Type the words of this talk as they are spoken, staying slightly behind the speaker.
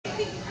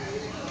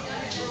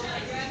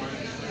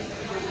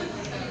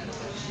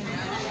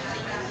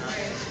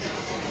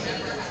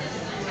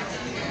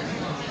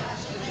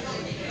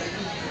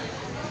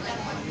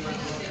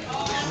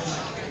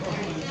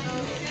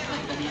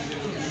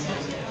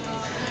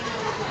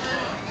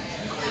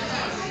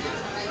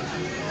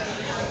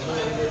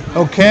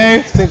Okay,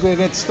 I think we'll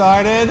get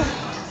started.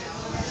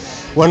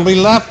 When we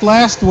left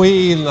last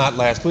week, not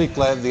last week,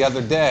 the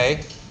other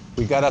day,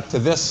 we got up to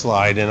this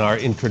slide in our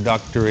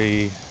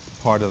introductory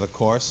part of the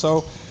course.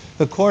 So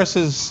the course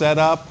is set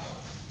up,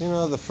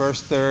 the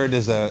first third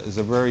is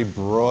a very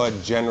broad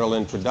general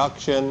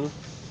introduction.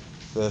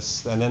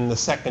 And then the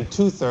second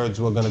two-thirds,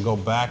 we're going to go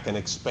back and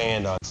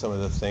expand on some of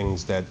the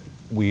things that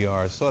we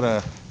are sort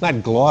of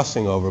not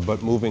glossing over,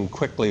 but moving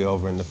quickly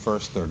over in the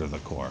first third of the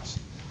course.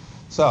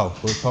 So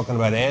we're talking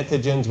about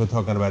antigens, we're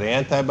talking about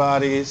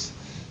antibodies,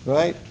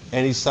 right?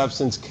 Any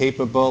substance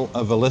capable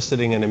of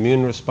eliciting an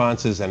immune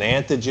response is an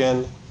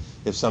antigen.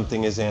 If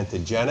something is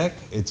antigenic,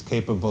 it's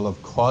capable of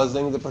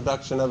causing the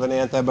production of an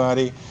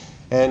antibody.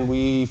 And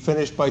we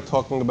finished by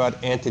talking about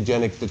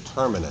antigenic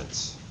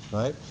determinants,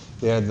 right?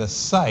 They're the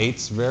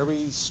sites,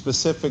 very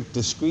specific,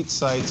 discrete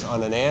sites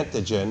on an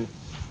antigen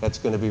that's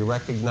going to be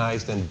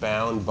recognized and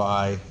bound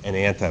by an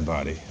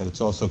antibody. And it's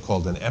also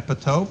called an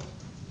epitope.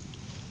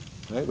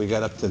 Right? We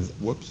got up to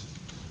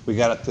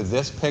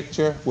this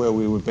picture where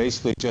we were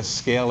basically just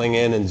scaling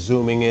in and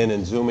zooming in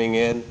and zooming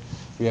in.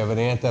 We have an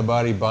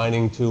antibody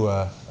binding to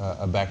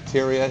a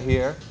bacteria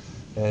here.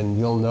 And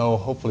you'll know,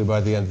 hopefully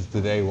by the end of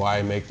today, why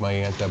I make my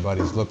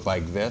antibodies look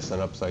like this, an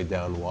upside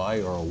down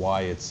Y or a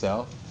Y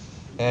itself.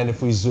 And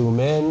if we zoom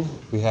in,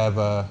 we have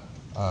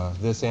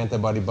this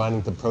antibody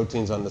binding to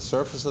proteins on the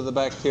surface of the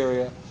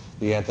bacteria,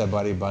 the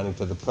antibody binding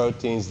to the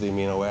proteins, the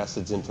amino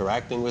acids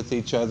interacting with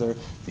each other,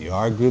 the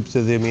R groups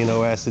of the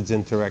amino acids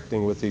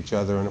interacting with each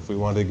other, and if we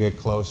want to get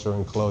closer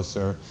and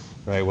closer,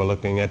 right, we're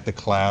looking at the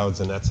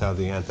clouds, and that's how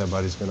the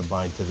antibody is going to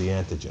bind to the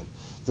antigen.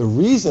 The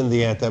reason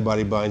the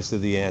antibody binds to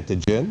the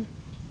antigen,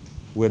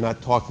 we're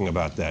not talking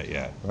about that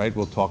yet, right?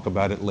 We'll talk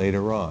about it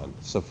later on.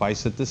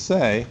 Suffice it to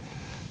say,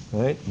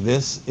 right,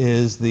 this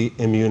is the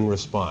immune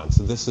response.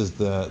 This is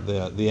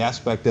the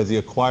aspect of the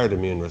acquired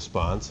immune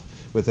response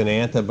with an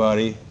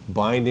antibody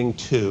binding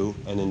to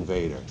an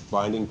invader,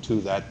 binding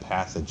to that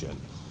pathogen,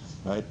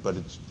 right? But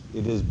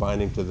it is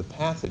binding to the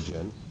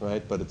pathogen,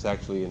 right? But it's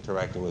actually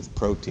interacting with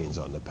proteins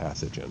on the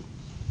pathogen.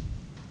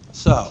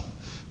 So,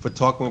 if we're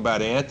talking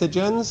about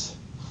antigens,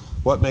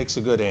 what makes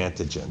a good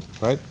antigen,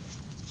 right?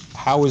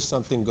 How is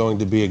something going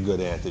to be a good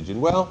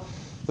antigen? Well,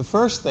 the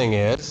first thing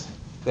is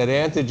that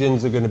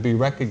antigens are going to be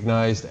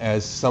recognized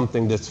as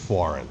something that's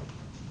foreign.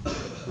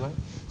 Right?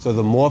 So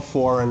the more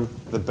foreign,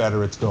 the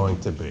better it's going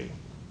to be.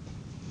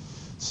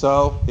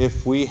 So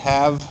if we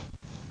have,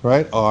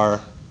 right,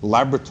 our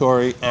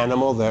laboratory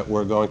animal that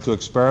we're going to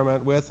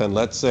experiment with, and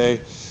let's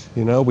say,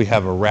 we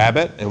have a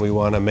rabbit and we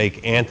want to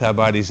make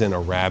antibodies in a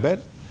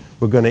rabbit,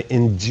 we're going to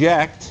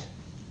inject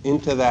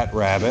into that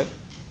rabbit,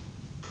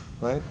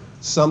 right,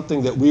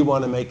 something that we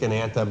want to make an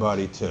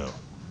antibody to.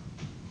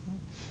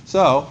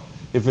 So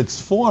if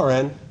it's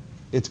foreign,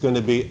 it's going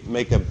to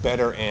make a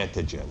better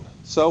antigen.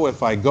 So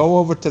if I go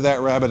over to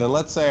that rabbit and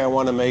let's say I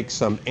want to make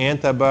some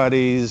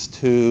antibodies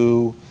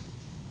to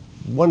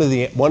one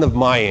of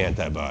my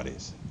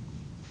antibodies.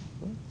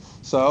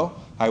 So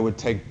I would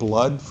take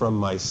blood from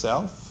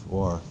myself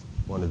or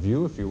one of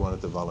you if you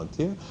wanted to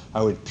volunteer.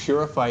 I would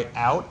purify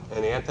out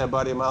an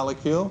antibody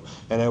molecule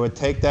and I would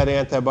take that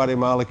antibody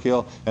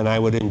molecule and I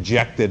would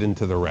inject it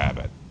into the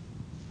rabbit.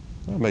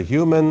 I'm a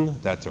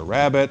human, that's a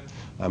rabbit.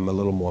 I'm a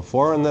little more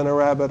foreign than a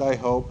rabbit, I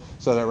hope,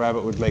 so that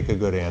rabbit would make a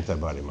good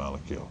antibody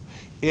molecule.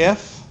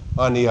 If,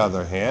 on the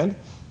other hand,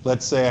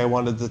 let's say I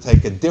wanted to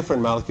take a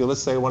different molecule,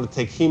 let's say I want to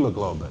take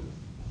hemoglobin.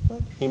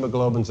 Right?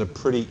 Hemoglobin's a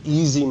pretty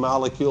easy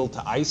molecule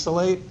to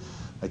isolate.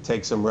 I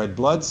take some red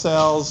blood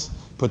cells,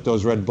 put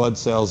those red blood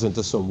cells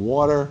into some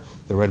water.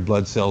 The red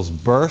blood cells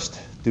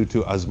burst due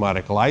to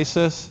osmotic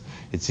lysis.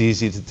 It's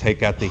easy to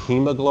take out the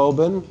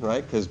hemoglobin,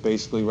 right? Because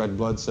basically red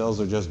blood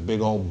cells are just big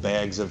old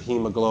bags of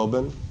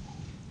hemoglobin.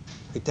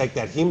 I take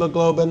that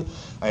hemoglobin,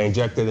 I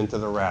inject it into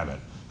the rabbit.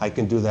 I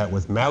can do that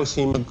with mouse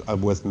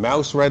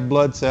red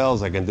blood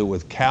cells. I can do it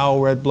with cow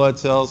red blood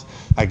cells.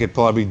 I could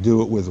probably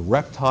do it with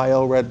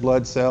reptile red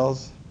blood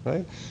cells,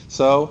 right?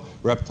 So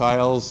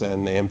reptiles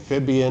and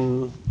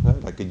amphibian,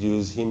 right? I could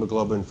use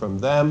hemoglobin from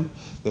them.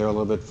 They're a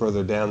little bit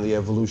further down the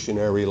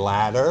evolutionary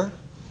ladder,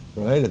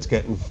 right? It's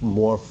getting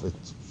more,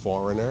 it's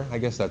foreigner, I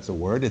guess that's a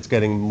word. It's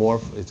getting more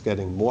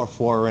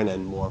foreign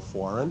and more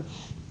foreign.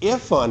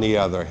 If, on the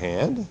other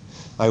hand,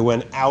 I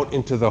went out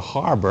into the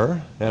harbor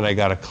and I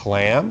got a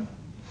clam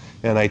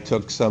and I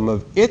took some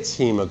of its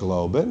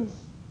hemoglobin,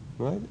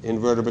 right?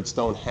 Invertebrates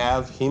don't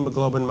have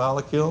hemoglobin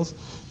molecules.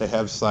 They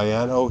have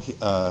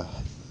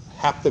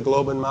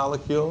haptoglobin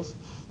molecules.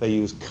 They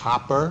use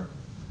copper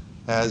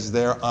has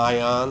their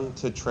ion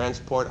to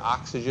transport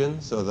oxygen,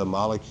 so the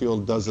molecule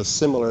does a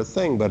similar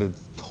thing, but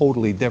it's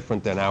totally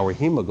different than our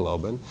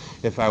hemoglobin.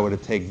 If I were to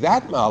take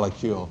that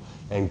molecule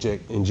and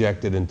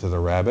inject it into the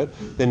rabbit,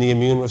 then the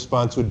immune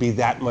response would be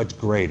that much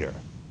greater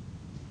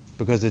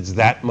because it's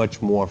that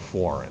much more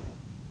foreign.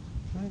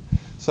 Right?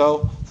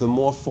 So the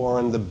more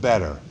foreign, the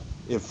better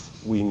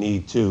if we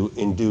need to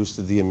induce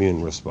the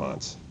immune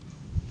response.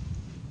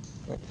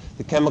 Right?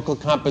 The chemical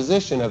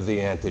composition of the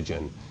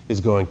antigen is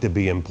going to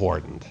be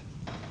important.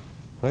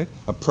 Right?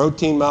 A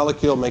protein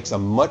molecule makes a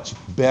much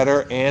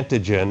better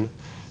antigen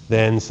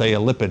than, say, a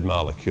lipid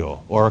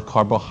molecule or a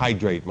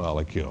carbohydrate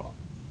molecule.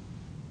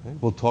 Right?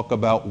 We'll talk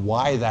about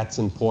why that's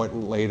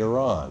important later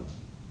on.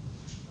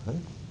 Right?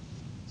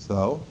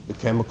 So the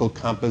chemical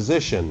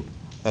composition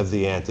of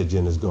the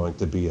antigen is going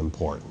to be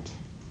important.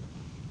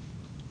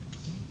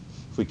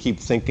 If we keep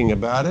thinking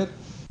about it,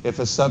 if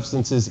a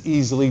substance is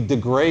easily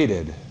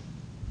degraded,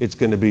 it's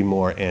going to be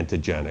more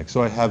antigenic.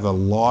 So I have a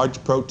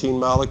large protein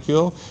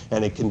molecule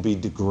and it can be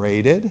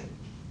degraded.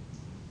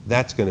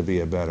 That's going to be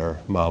a better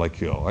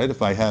molecule, right?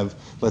 If I have,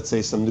 let's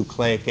say, some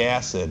nucleic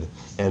acid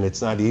and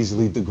it's not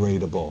easily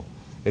degradable,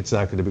 it's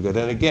not going to be good.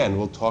 And again,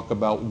 we'll talk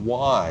about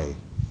why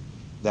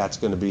that's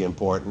going to be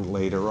important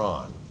later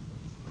on.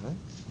 Right?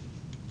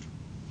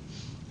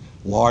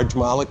 Large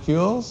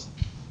molecules,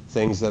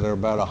 things that are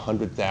about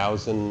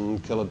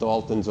 100,000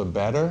 kilodaltons or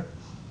better,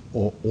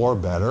 or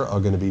better,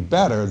 are going to be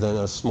better than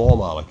a small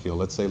molecule,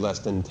 let's say less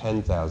than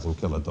 10,000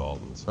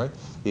 kilodaltons, right?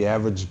 The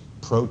average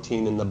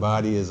protein in the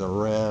body is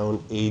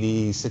around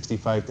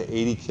 65 to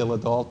 80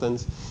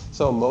 kilodaltons.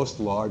 So most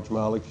large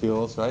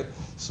molecules, right?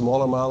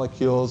 Smaller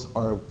molecules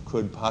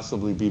could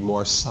possibly be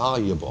more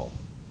soluble,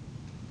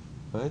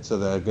 right? So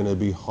they're going to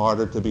be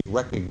harder to be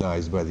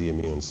recognized by the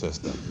immune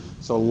system.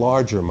 So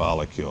larger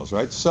molecules,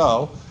 right?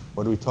 So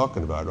what are we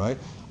talking about, right?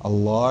 A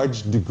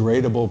large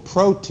degradable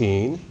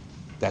protein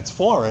that's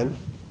foreign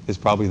is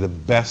probably the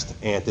best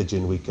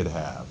antigen we could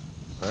have,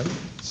 right?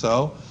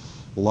 So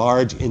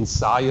large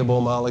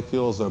insoluble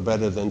molecules are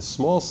better than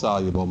small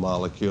soluble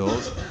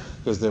molecules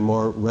because they're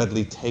more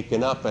readily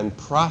taken up and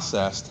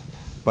processed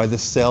by the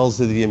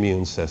cells of the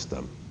immune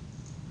system,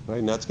 right?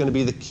 And that's going to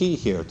be the key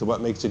here to what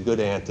makes a good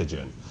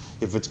antigen.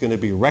 If it's going to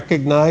be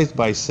recognized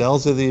by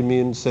cells of the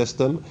immune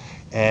system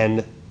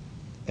and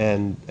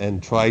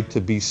tried to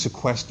be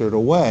sequestered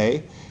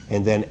away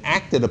and then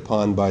acted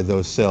upon by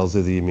those cells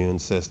of the immune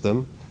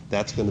system,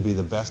 that's going to be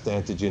the best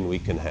antigen we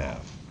can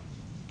have.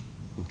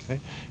 Okay?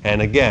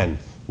 And again,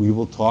 we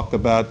will talk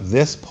about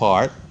this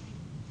part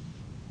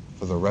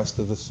for the rest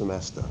of the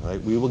semester.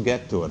 Right? We will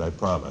get to it, I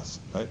promise.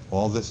 Right?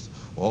 All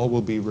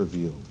will be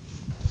revealed.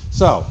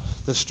 So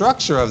the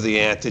structure of the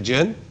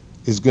antigen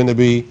is going to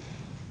be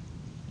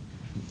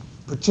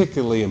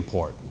particularly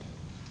important.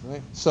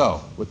 Right?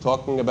 So we're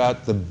talking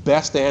about the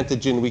best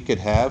antigen we could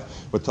have.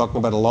 We're talking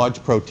about a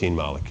large protein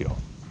molecule.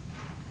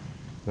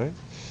 Right?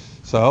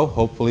 So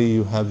hopefully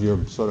you have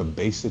your sort of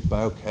basic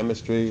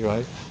biochemistry,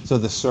 right? So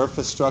the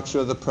surface structure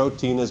of the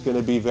protein is going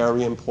to be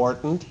very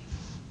important.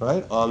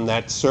 Right? On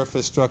that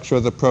surface structure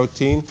of the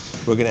protein,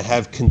 we're going to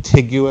have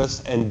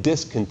contiguous and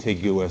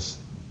discontiguous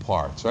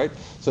parts. Right?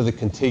 So the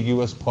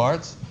contiguous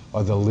parts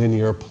are the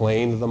linear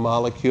plane of the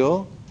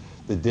molecule.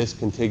 The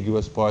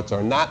discontiguous parts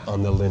are not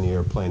on the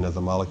linear plane of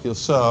the molecule.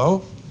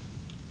 So,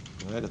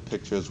 right, a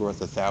picture is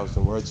worth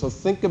 1,000 words. So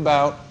think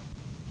about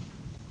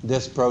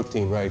this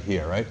protein right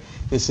here, right?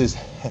 This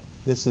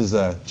is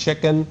a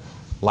chicken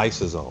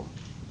lysosome.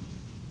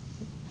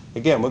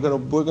 Again, we're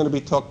going to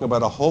be talking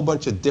about a whole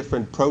bunch of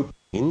different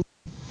proteins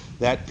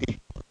that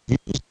people are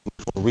using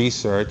for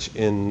research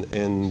in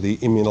the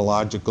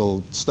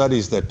immunological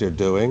studies that they're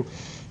doing.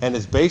 And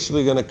it's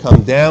basically going to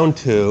come down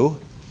to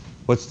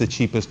what's the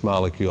cheapest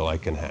molecule I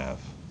can have.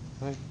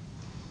 Right?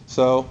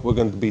 So we're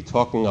going to be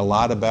talking a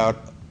lot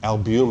about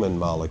albumin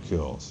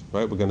molecules.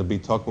 Right? We're going to be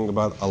talking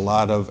about a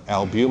lot of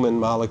albumin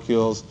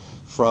molecules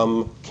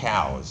from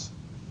cows.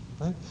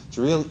 Right? It's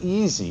real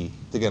easy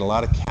to get a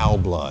lot of cow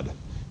blood.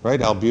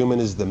 Right? Albumin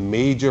is the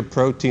major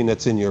protein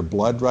that's in your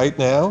blood right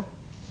now.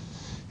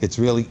 It's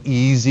really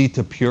easy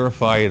to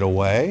purify it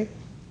away.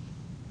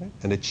 Right?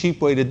 And a cheap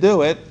way to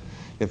do it,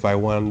 if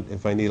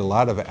I need a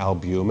lot of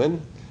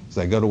albumin, is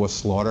I go to a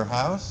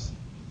slaughterhouse.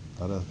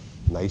 Not a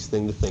nice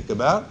thing to think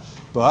about,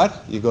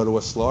 but you go to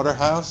a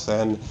slaughterhouse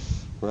and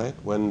right,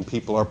 when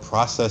people are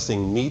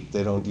processing meat,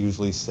 they don't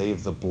usually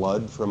save the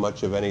blood for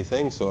much of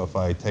anything. So if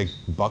I take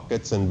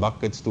buckets and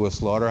buckets to a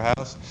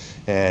slaughterhouse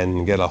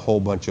and get a whole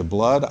bunch of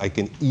blood, I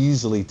can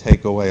easily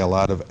take away a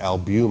lot of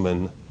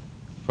albumin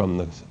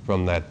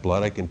from that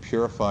blood. I can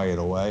purify it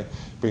away,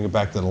 bring it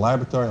back to the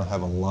laboratory, and I'll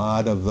have a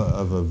lot of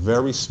a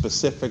very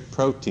specific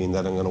protein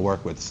that I'm going to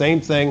work with. Same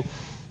thing,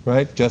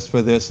 right, just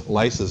for this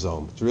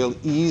lysosome. It's real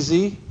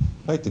easy,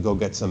 right, to go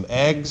get some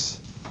eggs.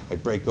 I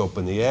break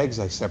open the eggs.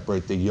 I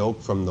separate the yolk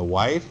from the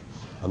white.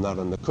 I'm not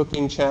on the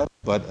cooking channel,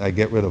 but I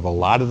get rid of a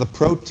lot of the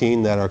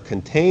protein that are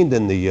contained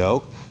in the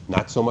yolk,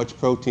 not so much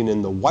protein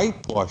in the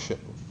white portion.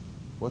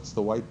 What's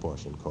the white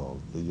portion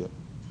called?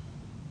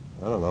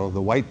 I don't know,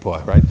 the white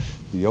part, right?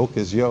 The yolk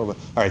is yolk.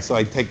 All right, so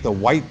I take the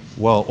white,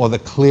 well, or the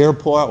clear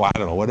part, well, I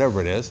don't know,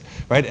 whatever it is,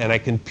 right? And I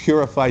can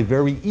purify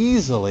very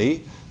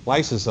easily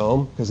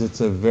lysosome because it's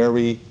a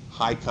very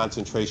high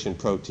concentration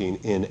protein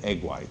in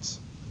egg whites.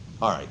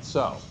 All right,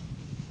 so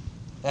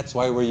that's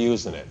why we're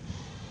using it.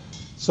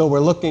 So we're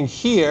looking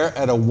here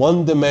at a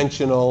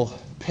one-dimensional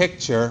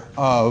picture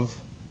of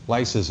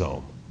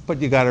lysosome. But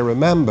you got to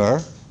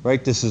remember,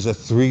 right, this is a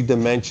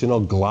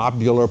three-dimensional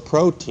globular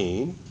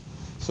protein.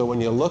 So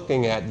when you're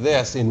looking at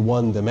this in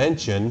one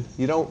dimension,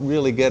 you don't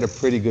really get a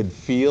pretty good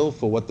feel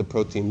for what the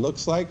protein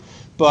looks like.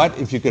 But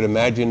if you could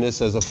imagine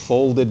this as a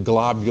folded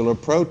globular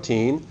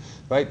protein,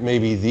 right,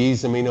 maybe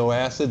these amino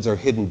acids are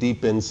hidden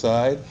deep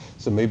inside.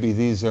 So maybe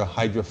these are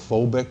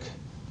hydrophobic,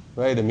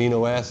 right,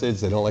 amino acids.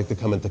 They don't like to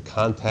come into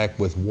contact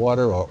with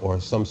water or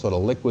some sort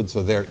of liquid,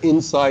 so they're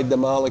inside the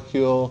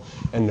molecule,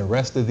 and the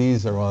rest of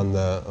these are on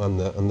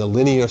the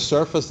linear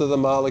surface of the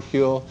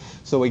molecule.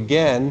 So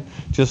again,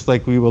 just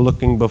like we were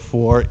looking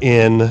before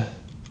in,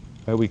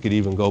 we could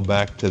even go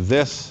back to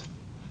this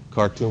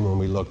cartoon when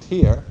we looked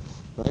here.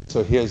 Right?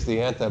 So here's the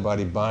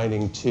antibody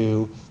binding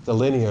to the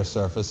linear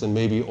surface, and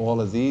maybe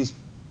all of these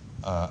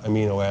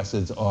amino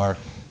acids are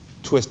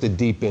twisted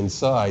deep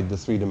inside the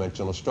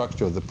three-dimensional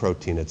structure of the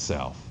protein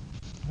itself.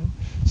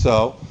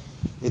 So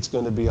it's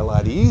going to be a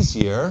lot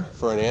easier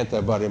for an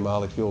antibody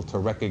molecule to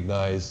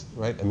recognize,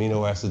 right,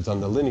 amino acids on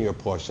the linear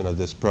portion of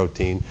this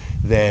protein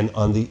than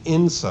on the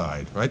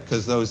inside, right?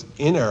 Because those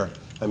inner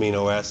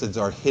amino acids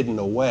are hidden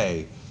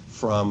away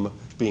from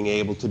being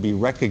able to be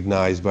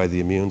recognized by the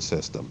immune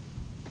system.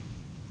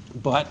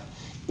 But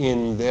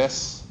in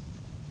this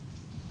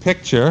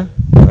picture,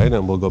 right,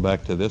 and we'll go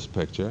back to this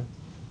picture,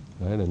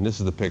 right, and this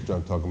is the picture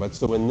I'm talking about.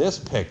 So in this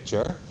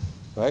picture,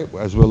 right,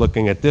 as we're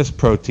looking at this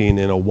protein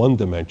in a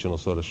one-dimensional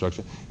sort of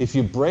structure, if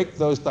you break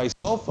those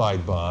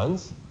disulfide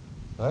bonds,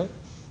 right,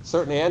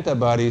 certain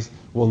antibodies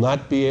will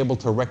not be able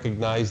to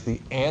recognize the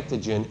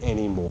antigen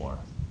anymore,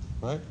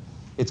 right?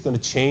 It's going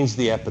to change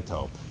the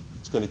epitope.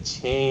 It's going to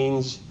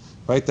change,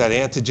 right, that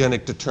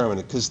antigenic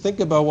determinant. Because think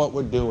about what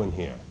we're doing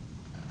here,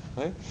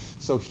 right?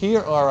 So here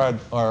are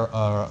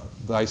our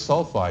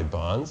disulfide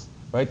bonds,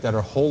 right, that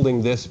are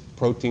holding this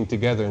protein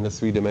together in a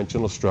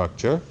three-dimensional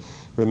structure.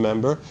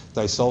 Remember,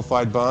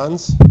 disulfide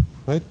bonds,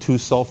 right, two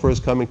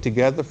sulfurs coming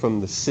together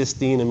from the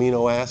cysteine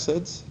amino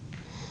acids.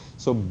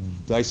 So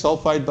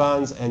disulfide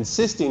bonds and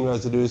cysteine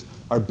residues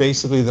are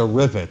basically the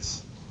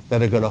rivets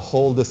that are going to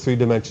hold the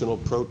three-dimensional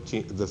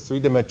protein, the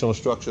three-dimensional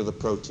structure of the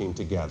protein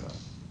together.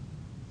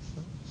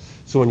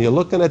 So when you're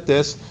looking at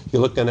this,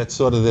 you're looking at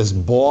sort of this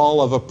ball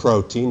of a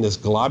protein, this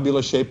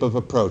globular shape of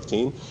a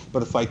protein.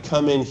 But if I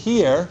come in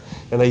here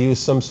and I use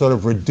some sort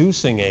of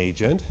reducing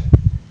agent,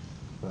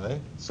 right?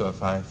 So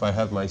if I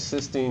have my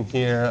cysteine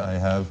here, I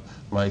have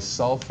my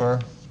sulfur,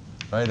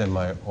 right, and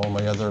all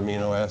my other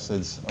amino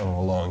acids are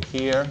along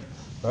here,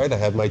 right? I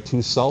have my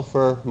two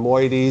sulfur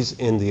moieties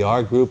in the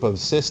R group of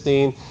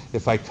cysteine.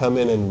 If I come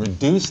in and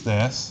reduce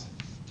this,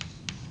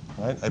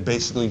 right, I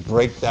basically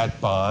break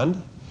that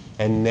bond.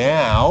 And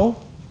now,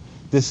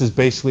 this is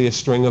basically a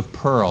string of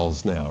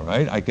pearls now,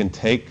 right? I can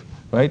take,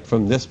 right,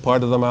 from this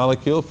part of the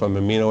molecule, from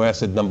amino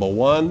acid number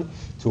 1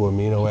 to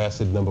amino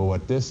acid number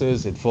what this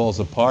is, it falls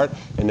apart,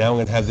 and now I'm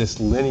going to have this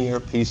linear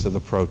piece of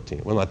the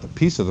protein. Well, not the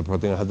piece of the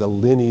protein, I have the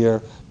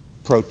linear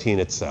protein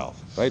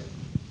itself, right?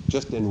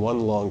 Just in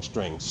one long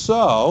string.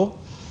 So,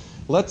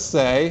 let's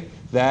say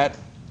that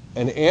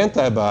an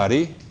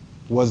antibody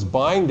was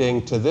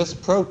binding to this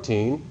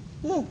protein,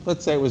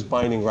 let's say it was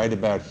binding right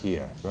about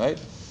here, right?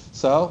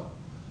 So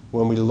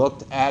when we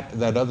looked at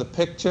that other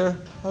picture,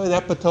 an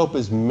epitope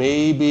is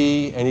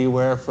maybe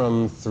anywhere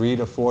from 3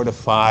 to 4 to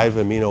 5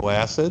 amino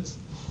acids.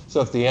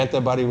 So if the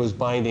antibody was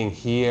binding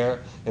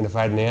here, and if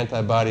I had an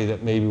antibody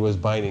that maybe was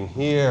binding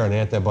here, an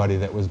antibody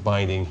that was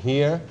binding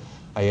here,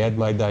 I add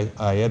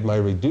my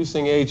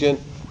reducing agent,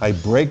 I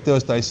break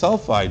those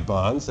disulfide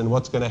bonds, and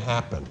what's going to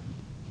happen?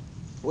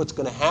 What's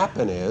going to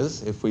happen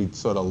is, if we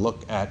sort of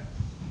look at,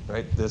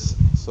 right, this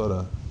sort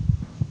of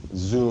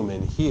zoom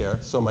in here.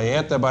 So my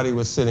antibody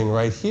was sitting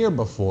right here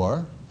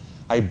before.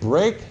 I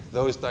break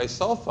those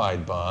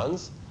disulfide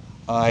bonds.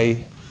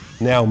 I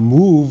now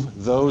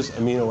move those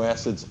amino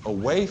acids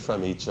away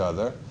from each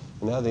other.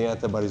 And now the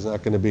antibody is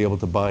not going to be able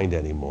to bind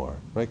anymore,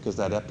 right? Because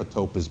that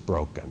epitope is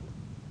broken.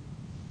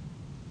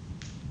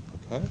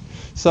 Okay?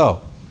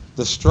 So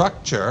the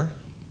structure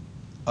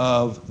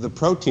of the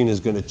protein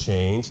is going to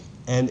change.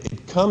 And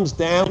it comes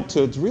down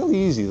to, it's really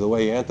easy the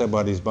way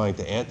antibodies bind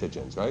to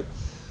antigens, right?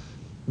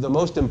 The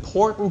most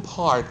important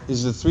part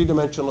is the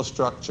three-dimensional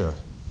structure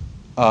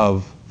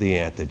of the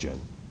antigen.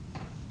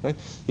 Right?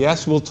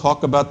 Yes, we'll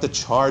talk about the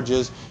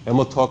charges, and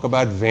we'll talk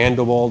about van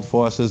der Waals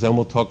forces, and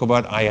we'll talk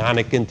about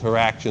ionic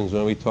interactions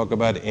when we talk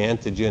about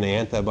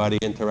antigen-antibody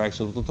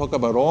interactions. We'll talk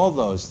about all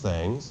those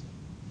things,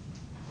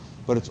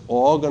 but it's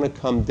all going to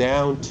come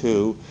down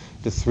to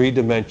the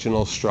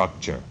three-dimensional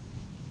structure.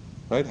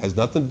 Right? It has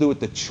nothing to do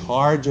with the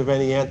charge of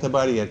any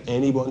antibody at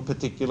any one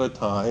particular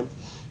time.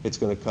 It's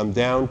going to come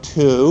down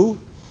to,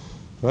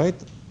 right,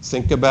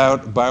 Think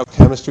about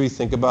biochemistry,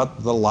 think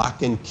about the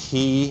lock and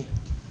key,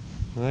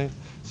 right?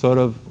 Sort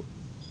of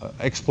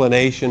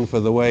explanation for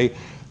the way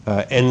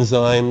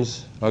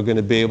enzymes are going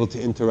to be able to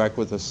interact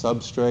with a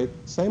substrate.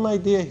 Same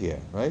idea here,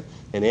 right?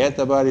 An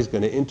antibody is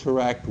going to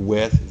interact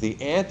with the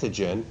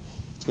antigen.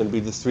 It's going to be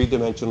this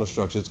three-dimensional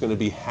structure. It's going to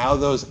be how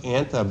those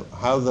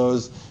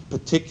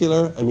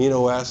particular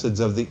amino acids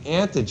of the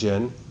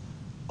antigen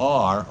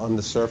are on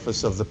the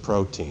surface of the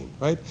protein,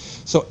 right?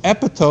 So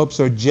epitopes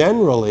are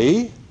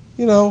generally,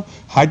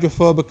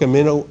 hydrophobic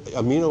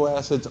amino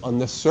acids on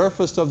the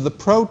surface of the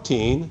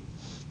protein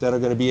that are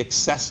going to be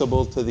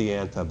accessible to the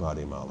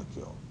antibody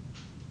molecule.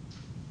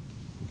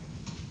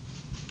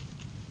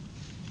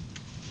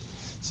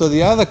 So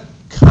the other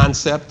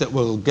concept that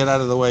we'll get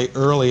out of the way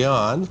early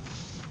on,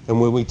 and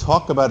when we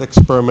talk about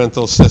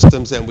experimental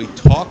systems and we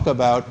talk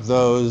about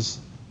those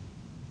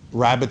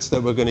rabbits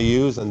that we're going to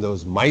use and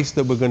those mice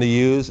that we're going to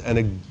use,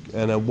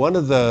 and one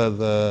of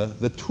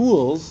the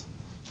tools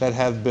that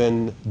have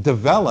been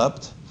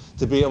developed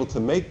to be able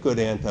to make good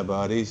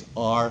antibodies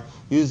are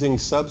using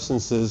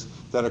substances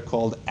that are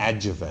called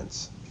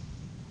adjuvants.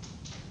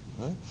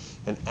 Right?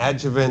 And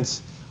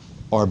adjuvants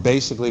are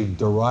basically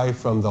derived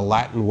from the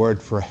Latin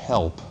word for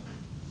help.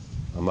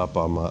 I'm not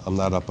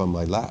up on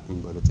my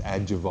Latin, but it's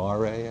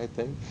adjuvare, I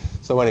think.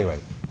 So anyway,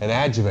 an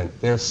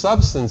adjuvant. They're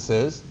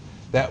substances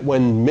that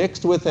when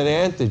mixed with an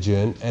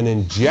antigen and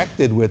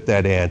injected with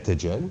that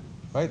antigen,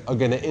 right, are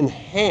going to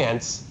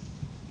enhance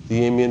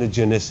the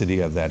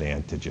immunogenicity of that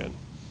antigen.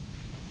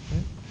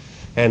 Okay?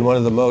 And one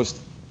of the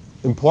most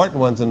important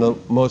ones and the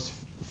most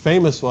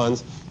famous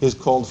ones is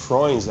called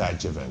Freund's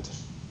adjuvant.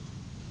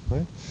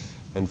 Right?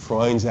 And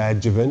Freund's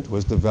adjuvant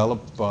was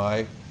developed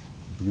by,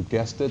 you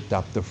guessed it,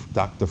 Dr.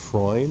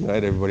 Freund,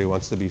 right? Everybody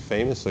wants to be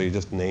famous, so you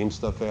just name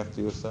stuff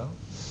after yourself.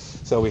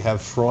 So we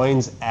have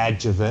Freund's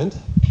adjuvant.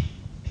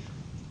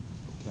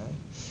 Okay?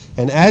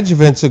 And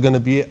adjuvants are going to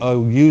be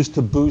used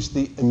to boost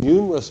the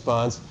immune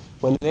response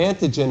when an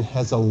antigen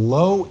has a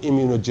low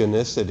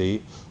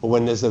immunogenicity or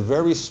when there's a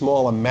very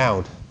small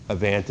amount of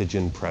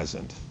antigen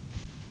present.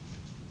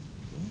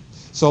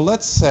 So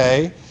let's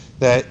say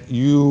that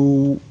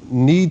you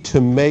need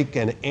to make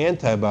an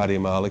antibody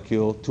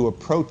molecule to a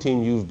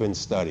protein you've been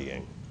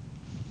studying,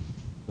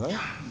 right?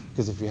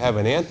 Because if you have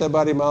an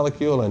antibody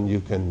molecule and you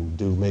can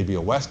do maybe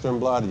a Western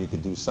blot, or you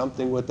could do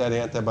something with that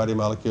antibody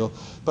molecule.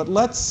 But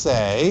let's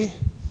say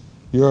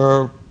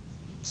you're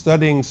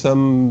studying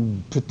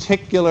some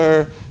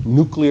particular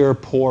nuclear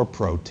pore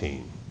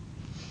protein,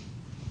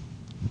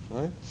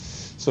 right?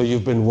 So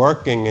you've been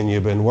working and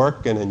you've been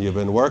working and you've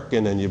been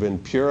working and you've been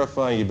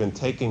purifying, you've been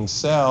taking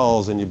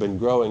cells and you've been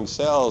growing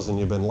cells and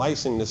you've been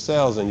lysing the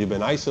cells and you've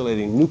been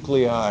isolating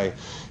nuclei,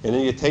 and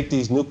then you take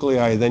these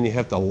nuclei, then you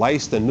have to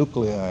lyse the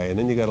nuclei, and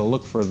then you got to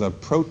look for the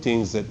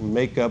proteins that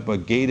make up a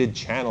gated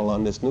channel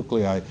on this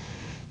nuclei.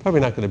 Probably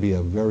not going to be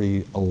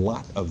a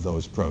lot of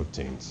those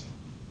proteins.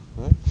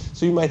 Right?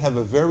 So you might have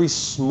a very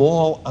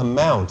small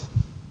amount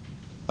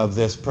of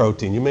this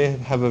protein. You may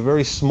have a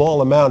very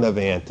small amount of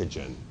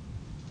antigen.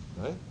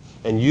 Right?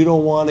 And you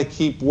don't want to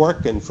keep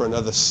working for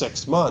another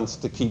 6 months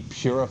to keep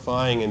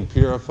purifying and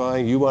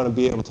purifying. You want to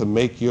be able to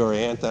make your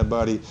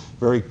antibody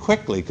very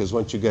quickly, because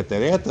once you get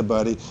that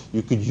antibody,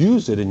 you could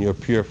use it in your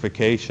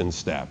purification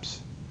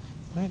steps.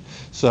 Right?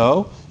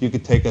 So you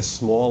could take a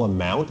small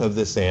amount of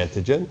this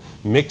antigen,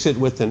 mix it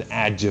with an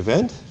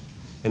adjuvant,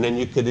 and then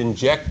you could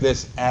inject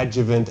this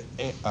adjuvant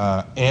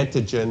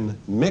antigen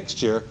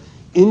mixture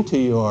into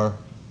your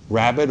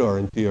rabbit or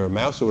into your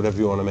mouse or whatever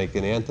you want to make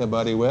an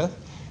antibody with,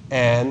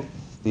 and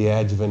the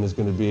adjuvant is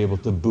going to be able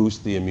to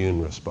boost the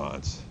immune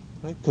response.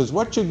 Because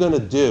what you're going to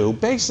do,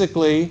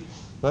 basically,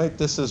 right,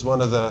 this is one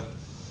of the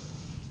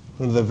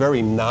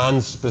very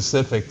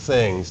non-specific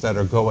things that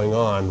are going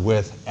on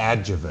with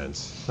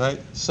adjuvants, right?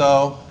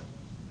 So,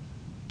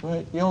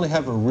 right, you only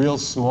have a real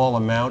small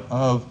amount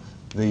of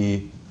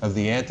the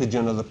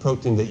antigen or the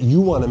protein that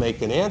you want to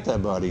make an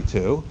antibody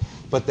to,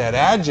 but that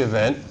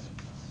adjuvant,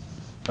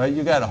 right,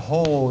 you got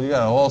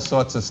all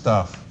sorts of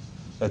stuff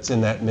that's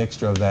in that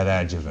mixture of that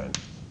adjuvant,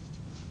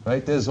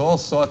 right? There's all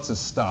sorts of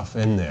stuff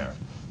in there.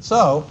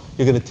 So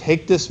you're going to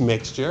take this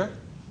mixture,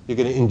 you're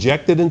going to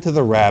inject it into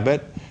the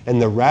rabbit,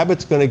 and the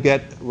rabbit's going to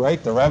get,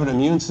 right, the rabbit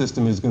immune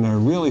system is going to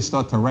really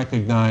start to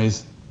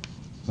recognize,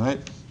 right,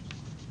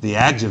 the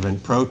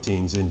adjuvant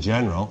proteins in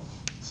general.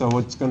 So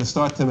it's going to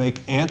start to make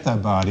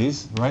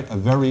antibodies, right, a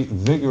very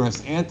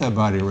vigorous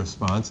antibody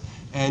response,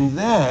 and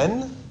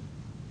then,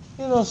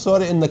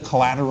 sort of in the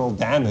collateral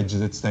damage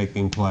that's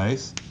taking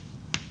place,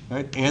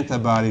 right,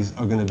 antibodies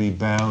are going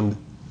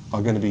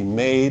to be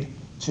made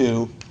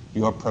to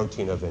your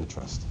protein of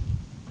interest.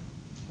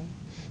 Okay?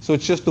 So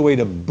it's just a way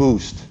to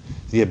boost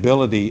the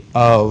ability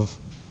of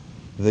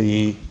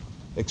the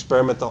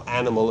experimental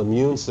animal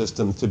immune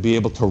system to be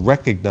able to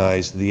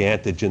recognize the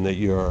antigen that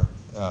you're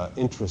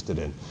interested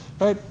in.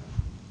 Right?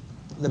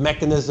 The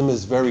mechanism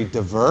is very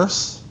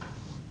diverse.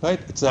 Right?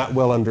 It's not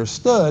well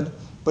understood,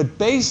 but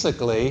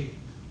basically,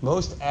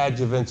 most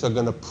adjuvants are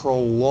going to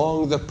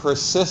prolong the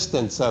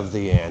persistence of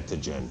the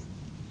antigen.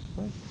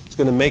 Right? It's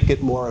going to make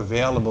it more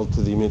available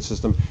to the immune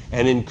system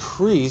and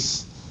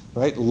increase,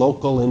 right,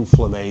 local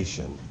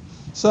inflammation.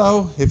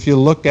 So if you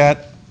look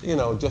at,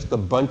 just a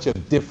bunch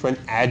of different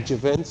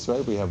adjuvants,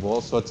 right? We have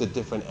all sorts of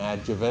different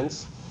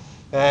adjuvants.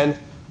 And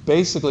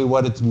basically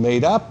what it's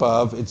made up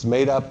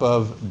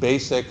of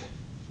basic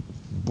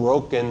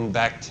broken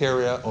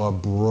bacteria or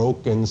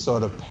broken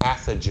sort of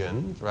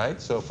pathogens,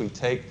 right? So if we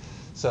take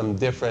some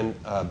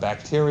different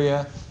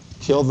bacteria,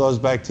 kill those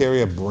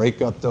bacteria,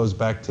 break up those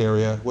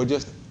bacteria, we're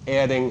just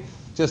adding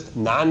just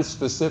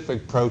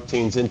non-specific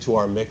proteins into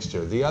our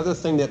mixture. The other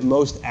thing that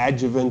most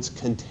adjuvants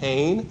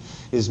contain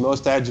is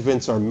most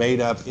adjuvants are made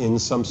up in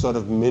some sort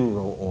of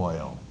mineral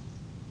oil.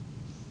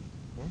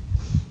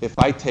 If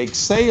I take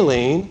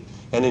saline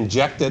and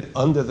inject it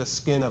under the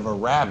skin of a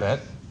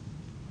rabbit,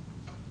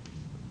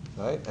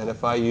 right, and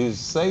if I use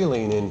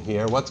saline in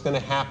here, what's going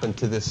to happen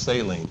to this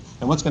saline?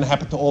 And what's going to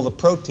happen to all the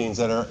proteins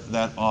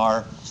that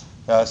are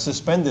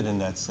suspended in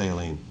that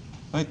saline?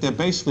 Right? They're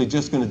basically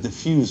just going to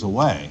diffuse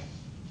away.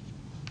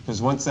 Because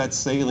once that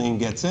saline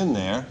gets in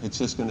there, it's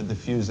just going to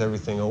diffuse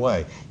everything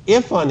away.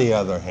 If, on the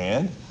other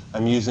hand,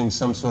 I'm using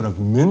some sort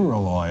of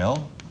mineral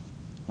oil,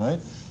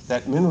 right,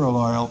 that mineral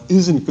oil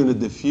isn't going to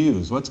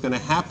diffuse. What's going to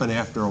happen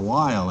after a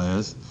while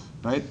is,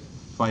 right,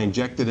 if I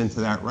inject it into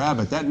that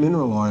rabbit, that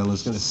mineral oil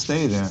is going to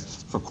stay there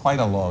for quite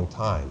a long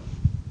time.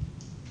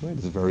 Right?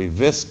 It's very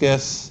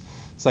viscous.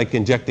 It's like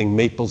injecting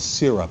maple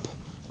syrup,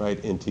 right,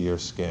 into your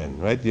skin.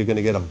 Right? You're going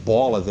to get a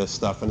ball of this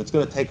stuff, and it's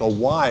going to take a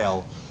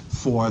while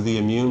for the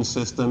immune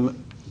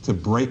system to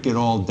break it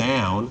all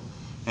down,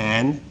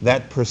 and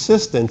that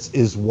persistence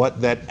is what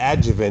that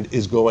adjuvant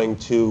is going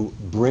to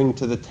bring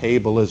to the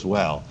table as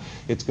well.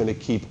 It's going to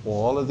keep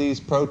all of these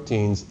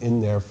proteins in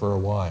there for a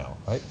while,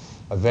 right?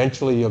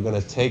 Eventually you're going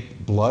to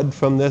take blood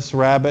from this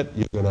rabbit,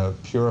 you're going to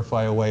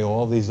purify away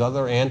all these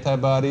other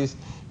antibodies,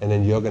 and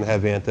then you're going to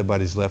have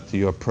antibodies left to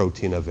your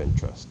protein of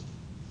interest.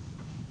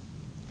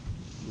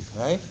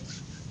 Okay?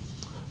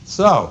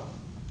 So,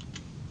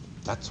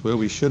 that's where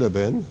we should have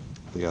been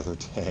the other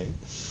day.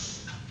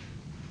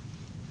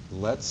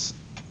 Let's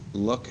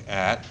look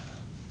at,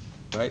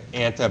 right,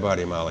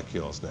 antibody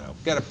molecules now.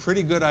 Got a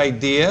pretty good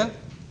idea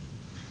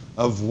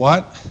of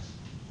what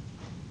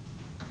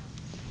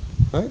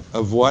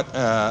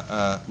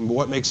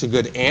makes a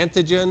good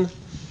antigen.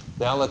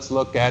 Now let's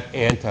look at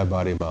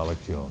antibody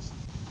molecules.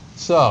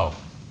 So,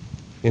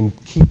 in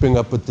keeping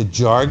up with the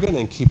jargon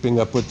and keeping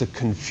up with the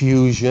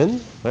confusion,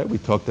 right, we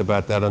talked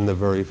about that on the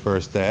very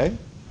first day,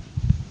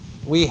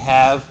 we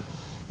have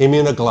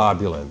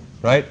immunoglobulin,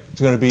 right? It's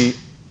going to be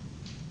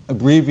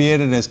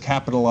abbreviated as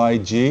capital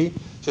IG,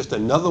 just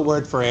another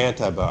word for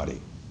antibody.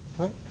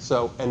 Right?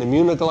 So an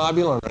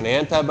immunoglobulin or an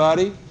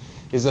antibody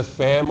is a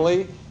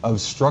family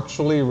of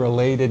structurally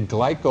related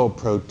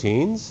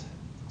glycoproteins.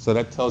 So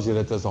that tells you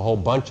that there's a whole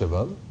bunch of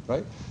them,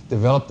 right?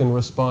 Developed in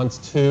response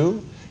to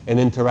and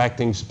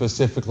interacting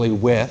specifically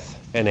with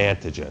an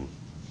antigen.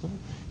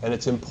 And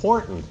it's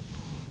important,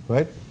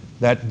 right,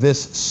 that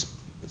this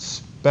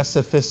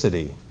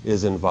specificity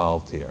is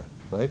involved here,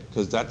 right?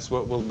 Because that's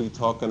what we'll be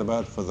talking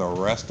about for the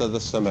rest of the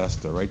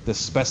semester, right? The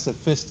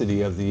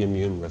specificity of the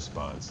immune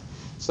response.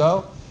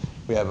 So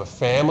we have a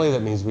family.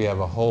 That means we have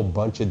a whole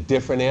bunch of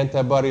different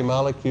antibody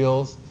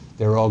molecules.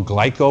 They're all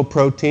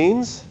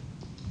glycoproteins.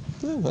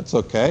 That's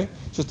okay.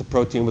 It's just a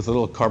protein with a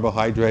little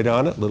carbohydrate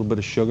on it, a little bit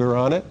of sugar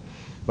on it,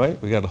 right?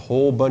 We got a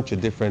whole bunch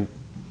of different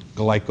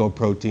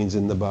glycoproteins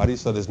in the body,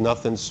 so there's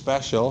nothing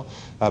special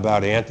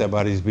about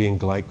antibodies being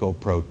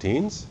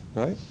glycoproteins,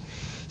 right?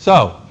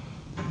 So,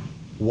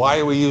 why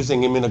are we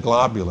using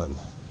immunoglobulin?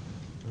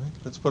 Right?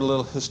 Let's put a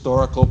little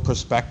historical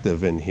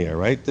perspective in here,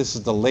 right? This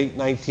is the late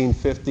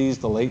 1950s,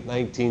 the late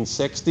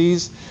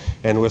 1960s,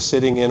 and we're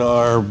sitting in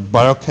our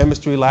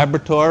biochemistry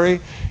laboratory,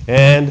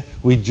 and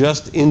we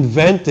just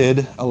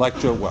invented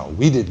well,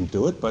 we didn't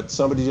do it, but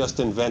somebody just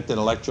invented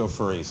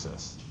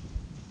electrophoresis.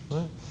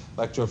 Right?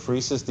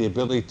 Electrophoresis, the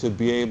ability to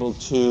be able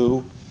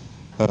to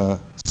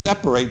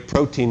separate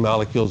protein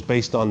molecules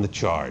based on the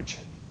charge.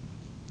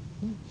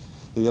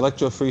 The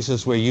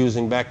electrophoresis we're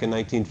using back in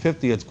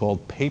 1950, it's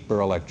called paper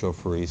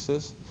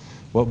electrophoresis.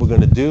 What we're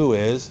going to do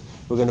is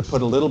we're going to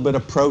put a little bit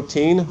of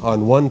protein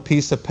on one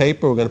piece of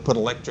paper. We're going to put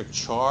electric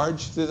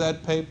charge through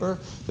that paper.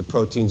 The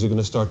proteins are going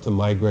to start to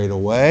migrate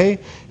away,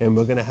 and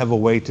we're going to have a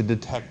way to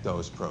detect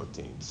those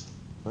proteins.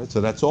 Right?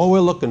 So that's all we're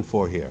looking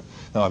for here.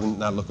 No, I'm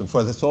not looking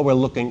for. That's all we're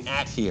looking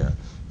at here.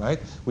 Right?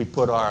 We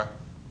put our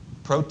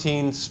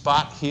protein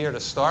spot here to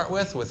start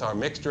with our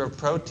mixture of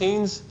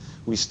proteins.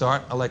 We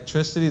start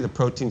electricity. The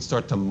proteins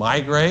start to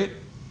migrate,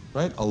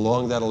 right,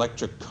 along that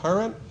electric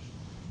current,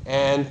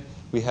 and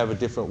we have a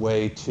different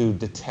way to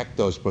detect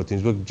those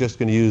proteins. We're just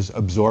going to use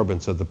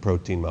absorbance of the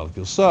protein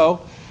molecules.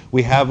 So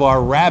we have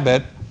our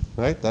rabbit,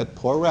 right? That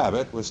poor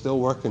rabbit. We're still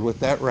working with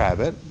that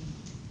rabbit.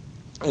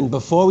 And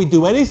before we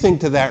do anything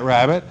to that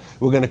rabbit,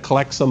 we're going to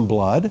collect some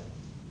blood,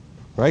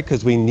 right?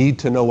 Because we need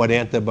to know what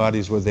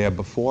antibodies were there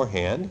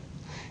beforehand.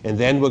 And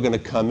then we're going to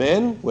come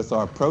in with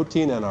our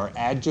protein and our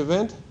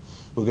adjuvant.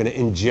 We're going to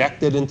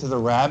inject it into the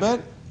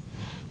rabbit.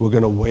 We're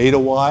going to wait a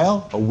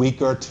while, a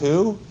week or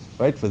two,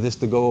 right, for this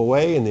to go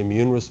away and the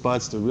immune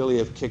response to really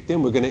have kicked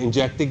in, we're going to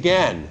inject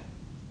again.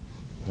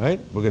 Right?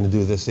 We're going to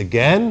do this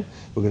again.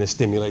 We're going to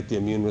stimulate the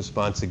immune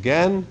response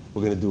again.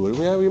 We're going to do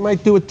it. We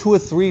might do it 2 or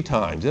 3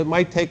 times. It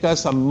might take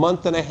us a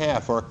month and a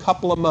half or a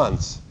couple of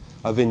months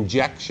of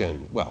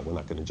injection. Well, we're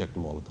not going to inject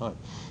them all the time,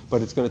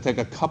 but it's going to take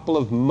a couple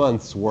of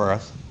months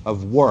worth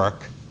of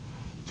work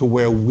to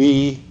where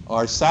we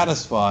are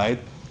satisfied.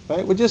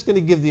 Right? We're just going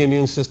to give the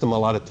immune system a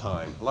lot of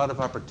time, a lot of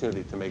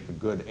opportunity to make a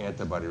good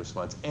antibody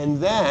response.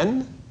 And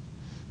then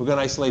we're going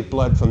to isolate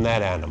blood from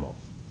that animal.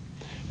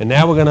 And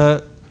now we're going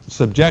to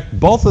subject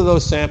both of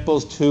those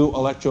samples to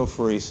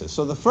electrophoresis.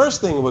 So the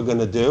first thing we're going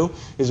to do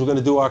is we're going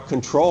to do our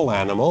control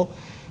animal.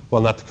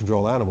 Well, not the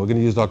control animal. We're going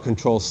to use our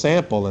control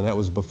sample, and that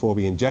was before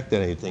we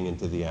injected anything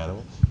into the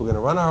animal. We're going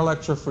to run our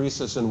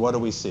electrophoresis, and what do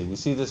we see? We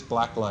see this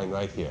black line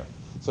right here.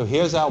 So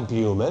here's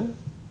albumin.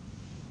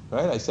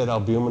 Right? I said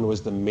albumin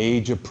was the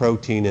major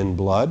protein in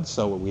blood,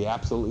 so we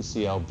absolutely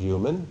see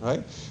albumin.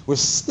 Right? We're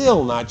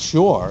still not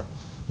sure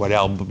what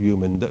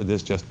albumin does.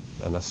 This is just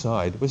an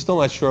aside. We're still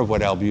not sure of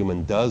what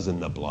albumin does in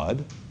the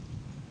blood.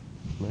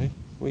 Right?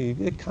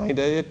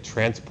 It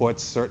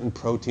transports certain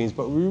proteins,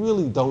 but we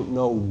really don't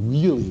know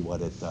really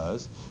what it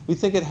does. We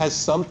think it has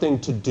something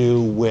to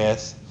do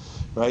with,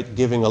 right,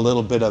 giving a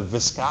little bit of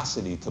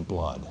viscosity to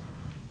blood.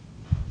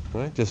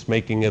 Right? Just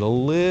making it a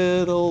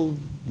little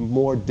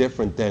more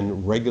different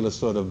than regular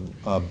sort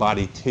of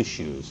body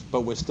tissues,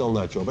 but we're still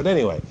not sure. But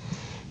anyway,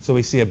 so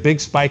we see a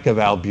big spike of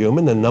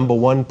albumin, the number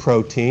 1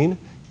 protein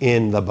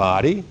in the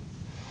body.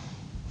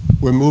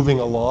 We're moving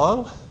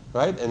along,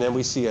 right? And then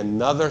we see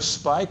another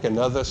spike in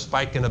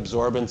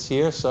absorbance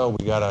here, so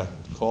we got to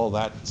call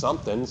that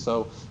something.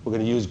 So we're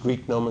going to use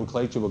Greek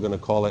nomenclature. We're going to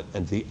call it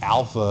the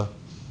alpha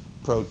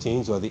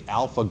proteins or the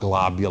alpha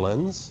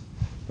globulins.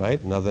 Right?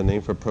 Another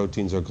name for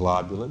proteins are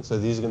globulins. So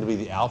these are going to be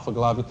the alpha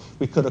globulins.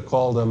 We could have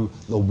called them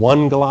the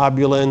 1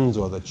 globulins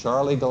or the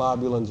Charlie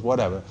globulins,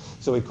 whatever.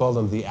 So we call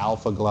them the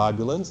alpha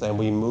globulins, and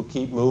we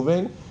keep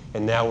moving,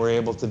 and now we're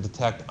able to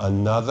detect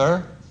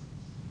another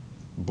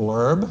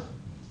blurb,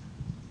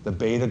 the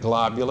beta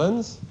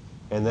globulins,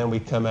 and then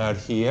we come out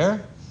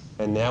here,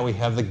 and now we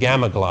have the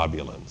gamma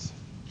globulins.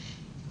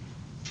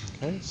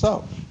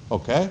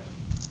 Okay,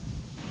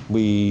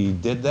 we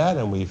did that,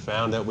 and we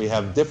found that we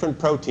have different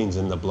proteins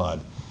in the blood.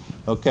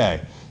 Okay,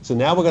 so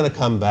now we're going to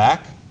come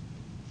back,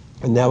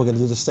 and now we're going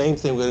to do the same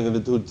thing we're going to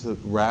do to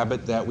the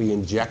rabbit that we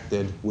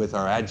injected with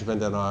our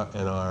adjuvant and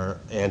our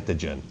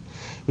antigen.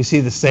 We see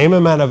the same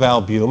amount of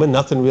albumin,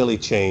 nothing really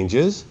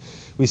changes.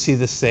 We see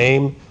the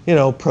same,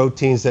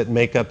 proteins that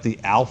make up the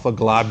alpha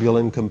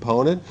globulin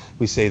component.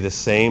 We see the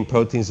same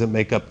proteins that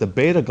make up the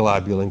beta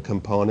globulin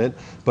component,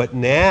 but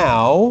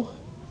now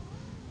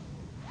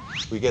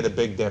we get a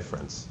big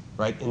difference,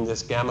 right, in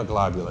this gamma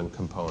globulin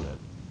component.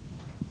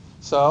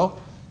 So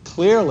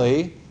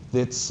clearly,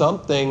 it's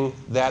something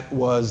that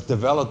was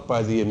developed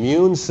by the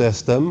immune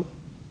system.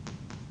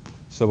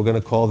 So we're going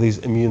to call these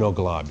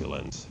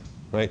immunoglobulins,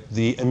 right?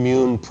 The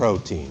immune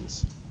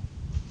proteins.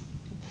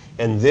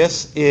 And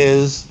this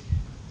is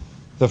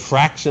the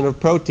fraction of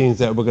proteins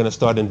that we're going to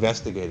start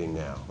investigating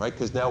now, right?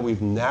 Because now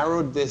we've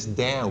narrowed this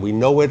down. We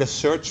know where to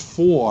search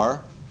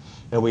for,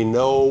 and we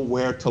know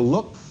where to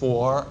look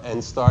for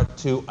and start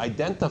to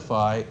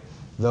identify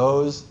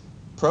those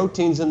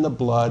proteins in the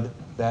blood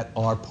that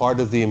are part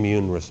of the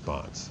immune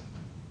response,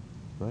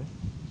 right?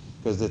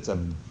 Because it's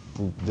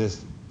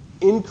this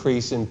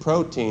increase in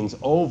proteins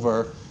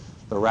over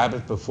the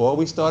rabbit before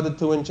we started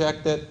to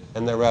inject it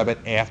and the rabbit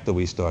after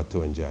we start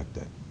to inject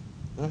it.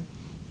 Right?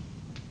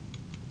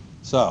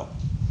 So,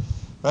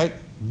 right,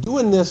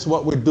 doing this,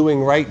 what we're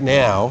doing right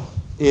now,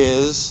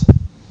 is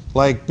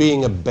like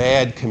being a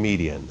bad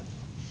comedian,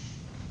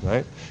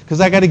 right?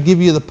 Because I got to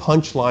give you the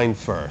punchline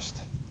first.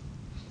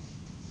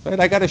 Right?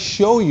 I got to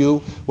show you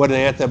what an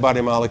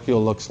antibody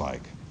molecule looks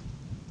like.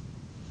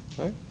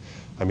 Right?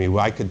 I mean,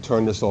 I could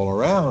turn this all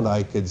around.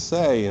 I could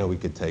say, we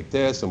could take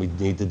this, and we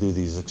need to do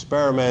these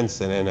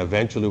experiments, and then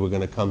eventually we're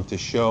going to come to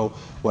show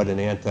what an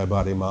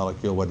antibody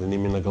molecule, what an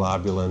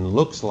immunoglobulin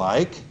looks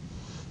like.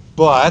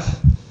 But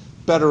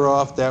better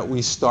off that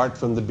we start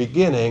from the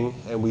beginning,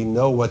 and we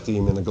know what the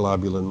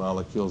immunoglobulin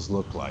molecules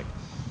look like.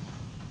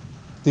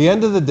 At the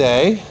end of the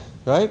day,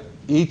 right?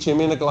 Each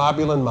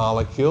immunoglobulin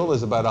molecule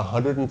is about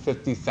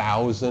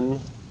 150,000,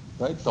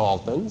 right,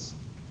 Daltons.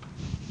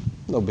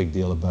 No big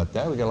deal about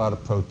that. We got a lot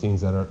of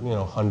proteins that are,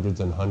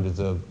 hundreds and hundreds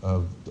of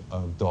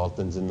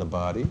Daltons in the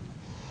body.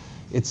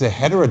 It's a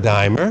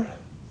heterodimer.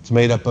 It's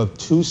made up of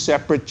 2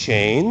 separate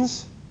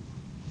chains.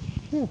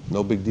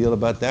 No big deal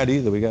about that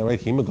either. We got,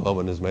 right,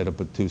 hemoglobin is made up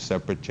of 2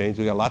 separate chains.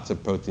 We got lots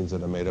of proteins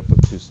that are made up of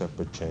 2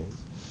 separate chains.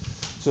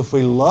 So if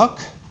we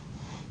look,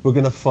 we're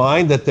going to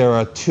find that there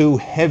are 2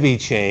 heavy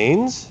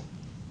chains.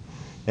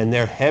 And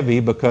they're heavy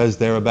because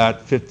they're about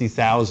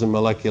 50,000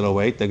 molecular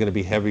weight. They're going to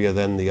be heavier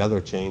than the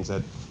other chains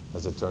that,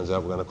 as it turns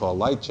out, we're going to call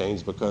light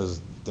chains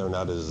because they're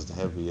not as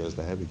heavy as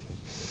the heavy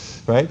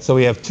chains. Right? So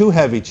we have 2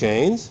 heavy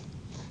chains,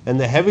 and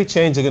the heavy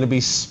chains are going to be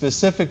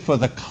specific for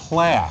the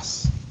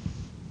class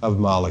of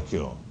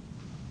molecule.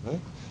 Right?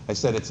 I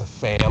said it's a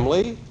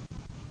family,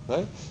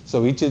 right?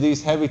 So each of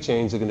these heavy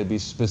chains are going to be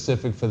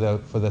specific for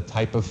the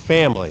type of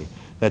family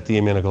that the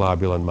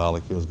immunoglobulin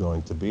molecule is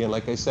going to be. And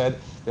like I said,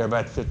 they're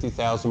about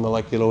 50,000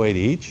 molecular weight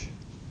each.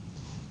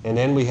 And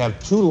then we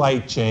have two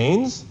light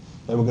chains,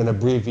 and we're going to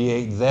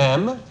abbreviate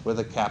them with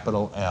a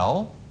capital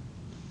L.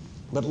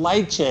 But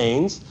light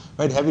chains,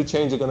 right, heavy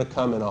chains are going to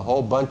come in a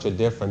whole bunch of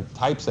different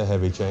types of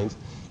heavy chains.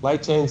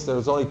 Light chains,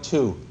 there's only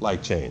two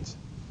light chains.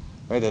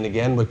 Right? And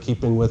again, we're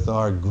keeping with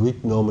our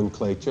Greek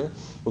nomenclature.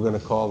 We're going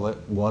to call it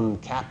one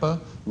kappa.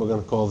 We're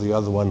going to call the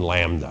other one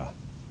lambda.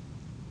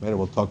 Right? And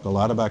we'll talk a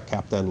lot about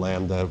kappa and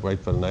lambda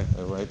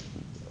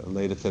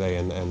later today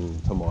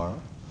and tomorrow.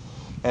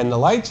 And the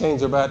light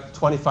chains are about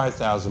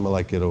 25,000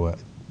 molecular weight.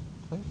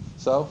 Okay?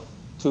 So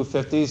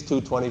 250s,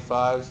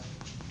 225s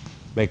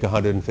make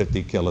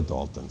 150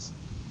 kilodaltons.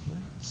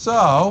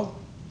 So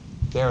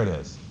there it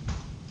is.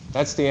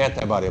 That's the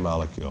antibody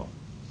molecule.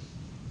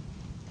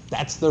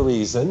 That's the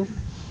reason,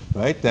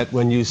 right, that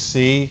when you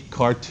see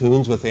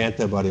cartoons with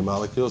antibody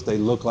molecules, they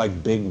look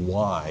like big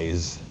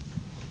Ys,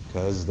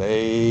 because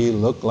they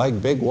look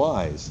like big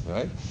Ys,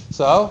 right?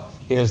 So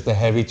here's the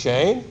heavy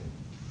chain,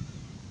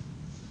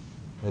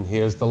 and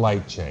here's the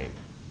light chain.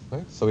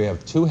 Right? So we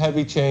have two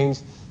heavy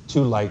chains,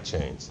 two light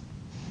chains.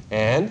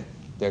 And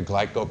they're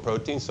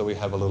glycoproteins, so we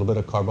have a little bit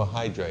of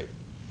carbohydrate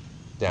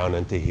down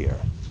into here.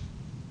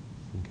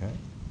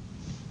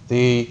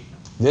 Okay?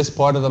 This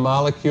part of the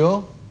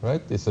molecule,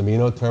 right, this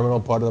amino terminal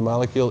part of the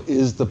molecule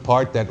is the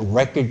part that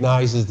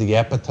recognizes the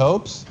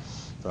epitopes,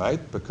 right?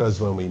 Because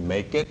when we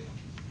make it,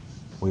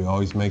 we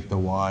always make the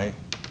Y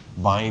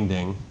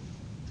binding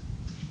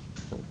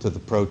to the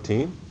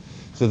protein.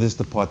 So this is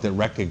the part that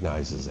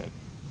recognizes it.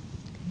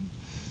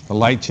 The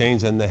light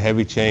chains and the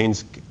heavy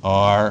chains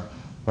are,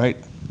 right,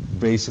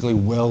 basically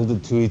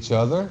welded to each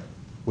other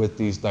with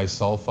these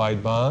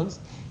disulfide bonds,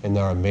 and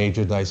there are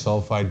major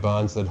disulfide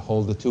bonds that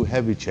hold the two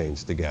heavy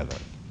chains together.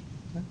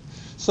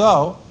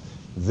 So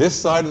this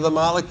side of the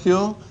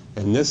molecule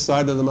and this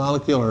side of the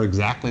molecule are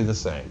exactly the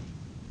same.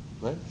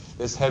 Right?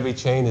 This heavy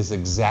chain is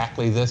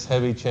exactly this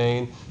heavy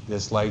chain.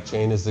 This light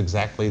chain is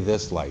exactly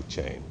this light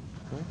chain.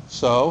 Right?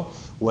 So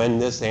when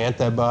this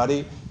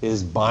antibody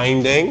is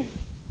binding,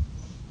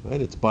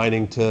 right, it's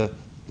binding to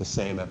the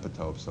same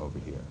epitopes over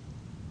here.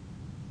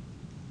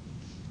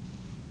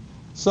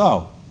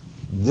 So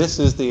this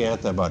is the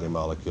antibody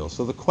molecule.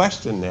 So the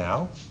question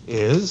now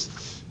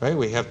is, right,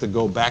 we have to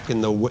go back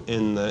in the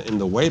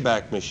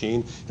Wayback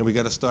Machine, and we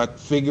got to start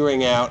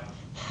figuring out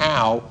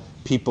how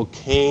people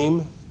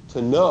came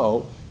to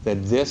know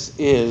that this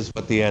is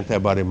what the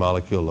antibody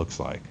molecule looks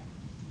like.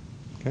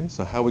 Okay,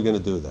 so how are we going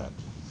to do that?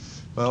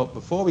 Well,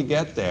 before we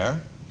get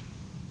there,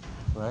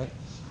 right,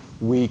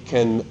 we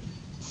can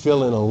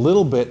fill in a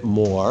little bit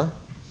more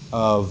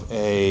of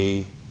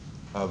to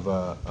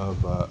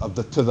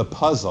the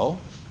puzzle.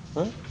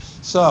 Right?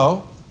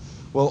 So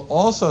we'll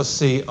also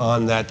see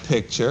on that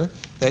picture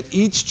that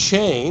each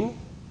chain,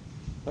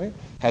 right,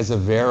 has a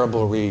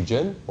variable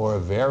region or a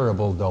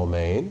variable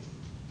domain,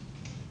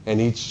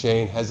 and each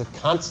chain has a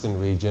constant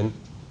region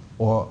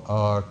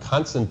or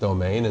constant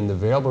domain, and the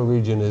variable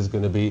region is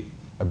going to be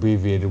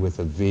abbreviated with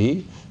a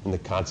V, and the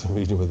constant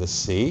region with a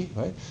C.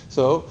 Right?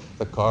 So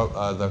the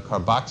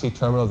carboxy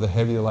terminal of the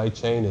heavy light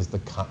chain is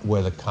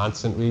where the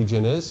constant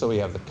region is. So we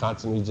have the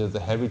constant region of the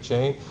heavy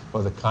chain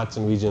or the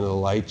constant region of the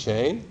light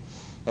chain.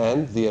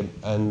 And the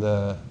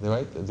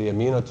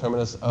amino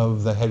terminus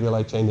of the heavy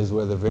light chain is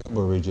where the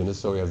variable region is.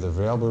 So we have the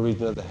variable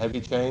region of the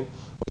heavy chain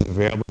or the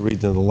variable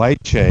region of the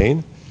light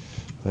chain.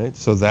 Right?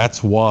 So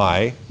that's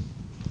why,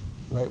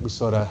 right, we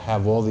sort of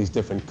have all these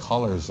different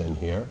colors in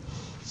here.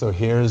 So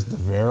here's the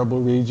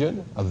variable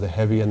region of the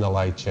heavy and the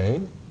light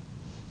chain,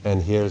 and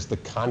here's the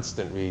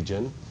constant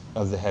region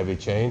of the heavy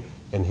chain,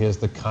 and here's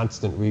the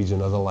constant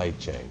region of the light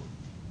chain.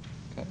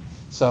 Okay?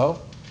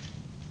 So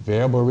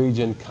variable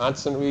region,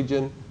 constant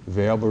region,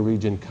 variable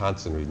region,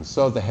 constant region.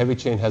 So the heavy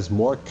chain has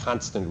more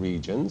constant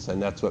regions, and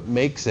that's what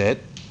makes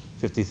it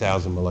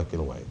 50,000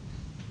 molecular weight.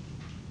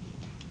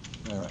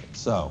 All right,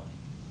 so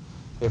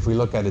if we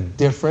look at a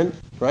different,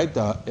 right,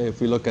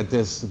 if we look at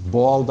this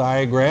ball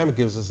diagram, it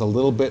gives us a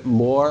little bit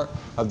more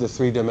of the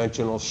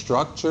three-dimensional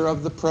structure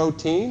of the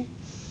protein.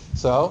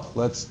 So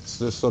let's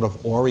just sort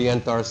of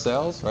orient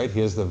ourselves, right?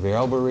 Here's the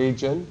variable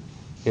region,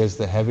 here's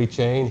the heavy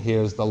chain,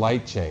 here's the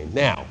light chain.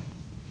 Now,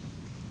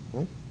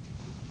 right,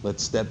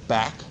 let's step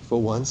back for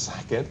 1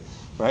 second,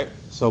 right?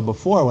 So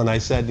before, when I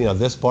said, you know,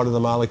 this part of the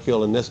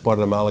molecule and this part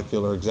of the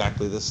molecule are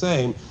exactly the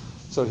same,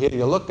 so here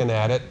you're looking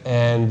at it,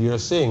 and you're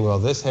seeing, well,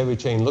 this heavy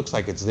chain looks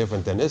like it's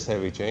different than this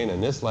heavy chain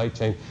and this light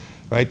chain,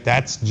 right?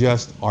 That's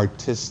just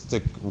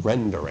artistic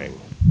rendering,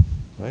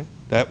 right?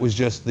 That was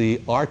just the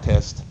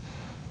artist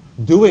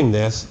doing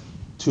this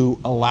to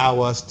allow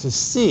us to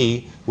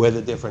see where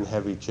the different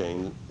heavy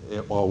chain,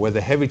 or where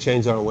the heavy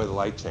chains are and where the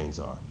light chains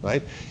are,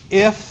 right?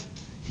 If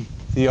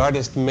the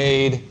artist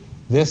made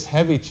this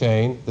heavy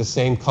chain the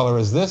same color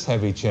as this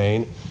heavy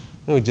chain,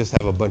 we just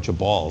have a bunch of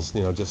balls,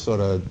 you know, just sort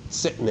of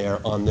sitting there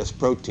on this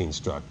protein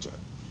structure.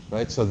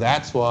 right? So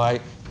that's why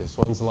this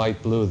one's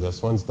light blue,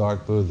 this one's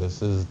dark blue,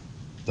 this is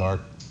dark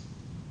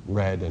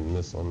red, and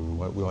this one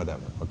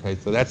whatever. Okay,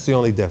 so that's the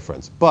only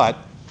difference. But,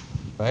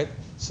 right?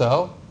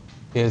 So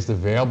here's the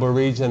variable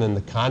region and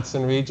the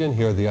constant region.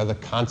 Here are the other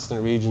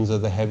constant regions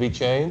of the heavy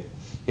chain.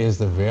 Here's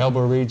the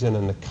variable region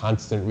and the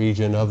constant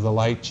region of the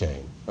light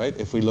chain. Right?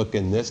 If we look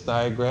in this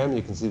diagram,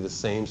 you can see the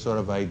same sort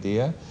of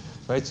idea.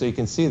 Right? So you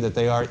can see that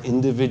they are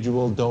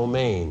individual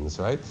domains.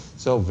 Right?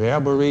 So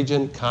variable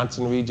region,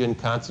 constant region,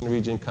 constant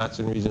region,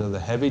 constant region of the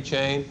heavy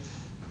chain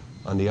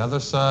on the other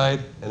side,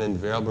 and then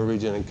variable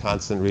region and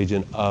constant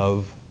region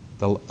of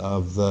the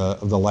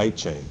light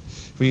chain.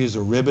 If we use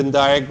a ribbon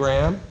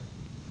diagram,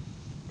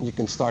 you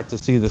can start to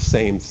see the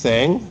same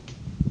thing.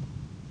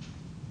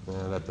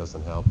 That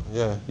doesn't help.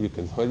 Yeah, you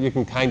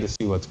can kind of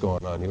see what's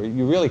going on here.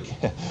 You really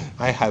can't.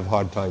 I have a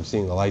hard time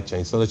seeing the light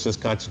chain, so let's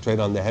just concentrate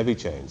on the heavy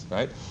chains,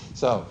 right?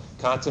 So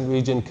constant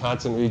region,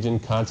 constant region,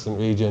 constant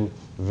region,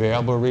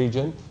 variable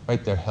region,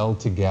 right? They're held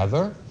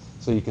together,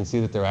 so you can see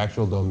that they're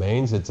actual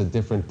domains. It's a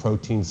different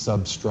protein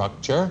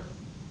substructure.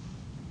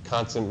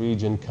 Constant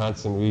region,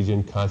 constant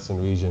region, constant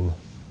region,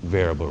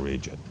 variable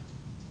region.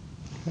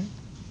 Okay?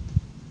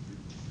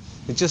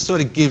 It just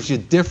sort of gives you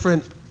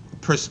different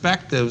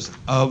perspectives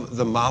of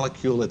the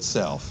molecule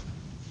itself.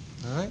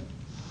 All right?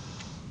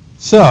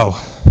 So,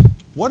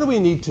 what do we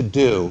need to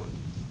do?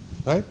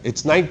 Right?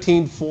 It's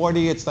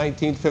 1940, it's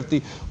 1950.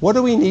 What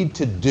do we need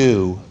to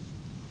do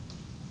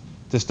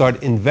to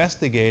start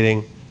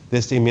investigating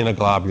this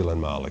immunoglobulin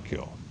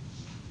molecule?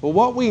 Well,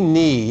 what we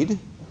need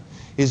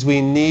is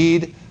we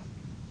need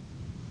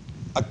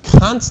a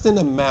constant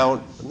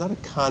amount, not a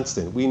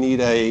constant, we need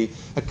a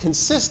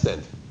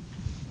consistent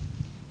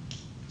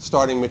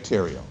starting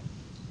material.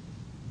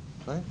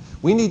 Right?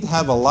 We need to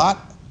have a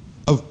lot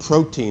of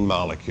protein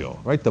molecule.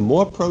 Right? The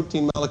more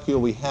protein molecule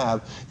we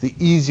have, the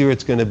easier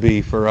it's going to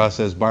be for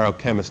us as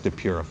biochemists to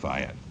purify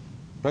it.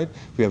 Right?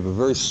 If we have a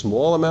very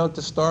small amount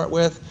to start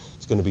with,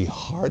 it's going to be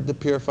hard to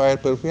purify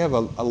it. But if we have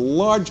a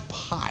large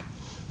pot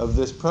of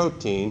this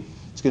protein,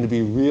 it's going to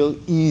be real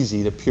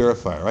easy to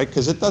purify, right?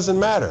 Because it doesn't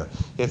matter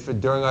if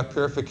during our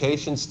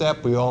purification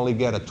step we only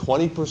get a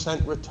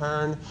 20%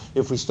 return.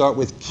 If we start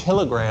with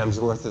kilograms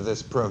worth of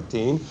this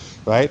protein,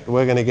 right,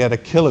 we're going to get a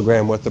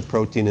kilogram worth of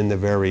protein in the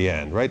very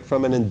end, right?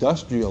 From an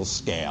industrial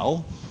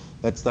scale,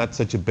 that's not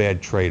such a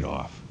bad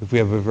trade-off. If we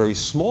have a very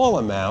small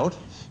amount,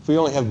 if we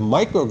only have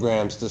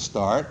micrograms to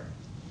start,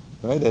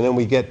 right, and then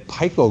we get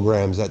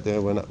picograms at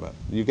the,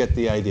 you get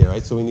the idea,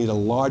 right? So we need a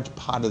large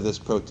pot of this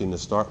protein to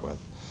start with.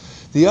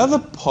 The other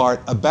part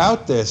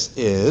about this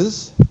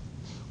is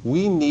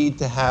we need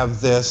to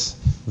have this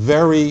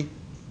very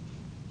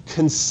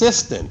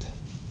consistent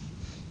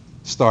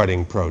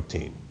starting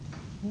protein.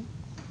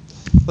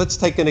 Let's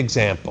take an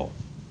example.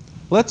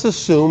 Let's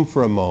assume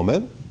for a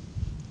moment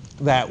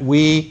that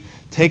we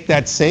take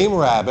that same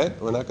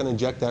rabbit. We're not going to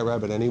inject that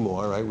rabbit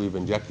anymore, right? We've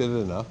injected it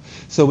enough.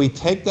 So we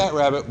take that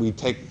rabbit, we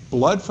take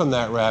blood from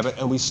that rabbit,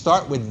 and we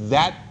start with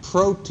that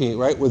protein,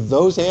 right, with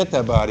those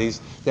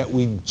antibodies that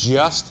we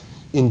just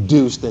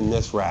induced in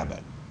this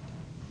rabbit.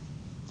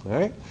 All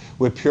right?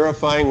 We're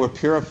purifying,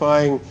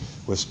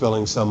 we're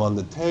spilling some on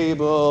the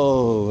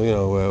table, you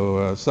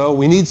know, so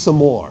we need some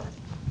more.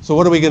 So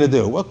what are we going to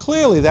do? Well,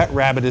 clearly that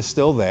rabbit is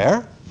still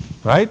there,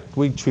 right?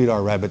 We treat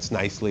our rabbits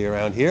nicely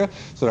around here,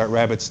 so that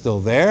rabbit's still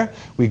there.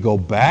 We go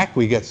back,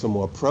 we get some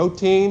more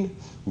protein,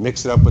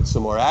 mix it up with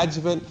some more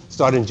adjuvant,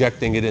 start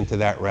injecting it into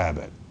that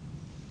rabbit.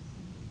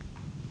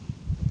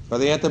 Are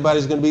the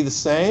antibodies going to be the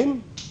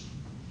same?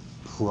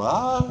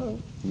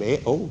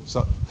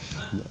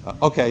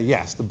 Okay,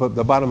 yes, the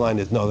bottom line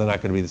is no, they're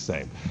not going to be the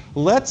same.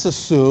 Let's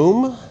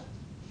assume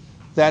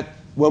that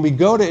when we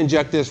go to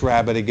inject this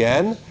rabbit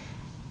again,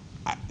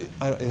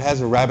 it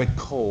has a rabbit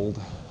cold.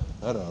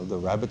 I don't know, the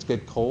rabbits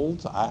get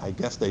colds? I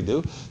guess they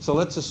do. So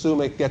let's assume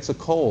it gets a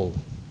cold,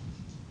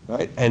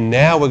 right? And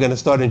now we're going to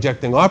start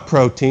injecting our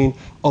protein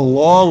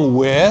along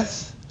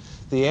with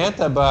the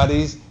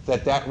antibodies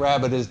that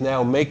rabbit is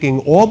now making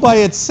all by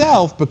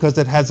itself because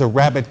it has a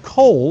rabbit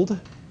cold.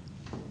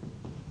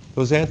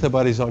 Those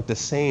antibodies aren't the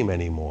same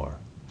anymore.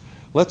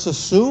 Let's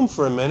assume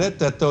for a minute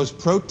that those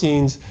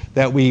proteins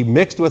that we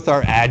mixed with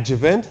our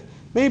adjuvant,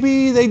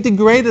 maybe they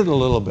degraded a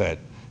little bit.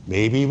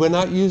 Maybe we're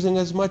not using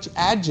as much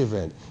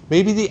adjuvant.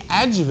 Maybe the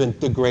adjuvant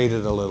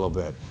degraded a little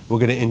bit. We're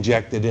going to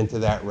inject it into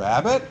that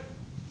rabbit.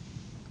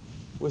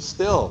 We're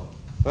still,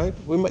 right?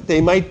 They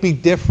might be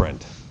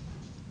different.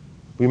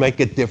 We might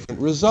get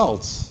different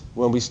results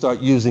when we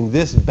start using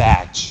this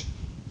batch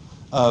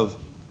of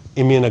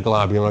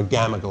immunoglobulin or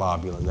gamma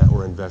globulin that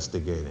we're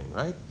investigating,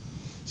 right?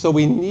 So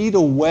we need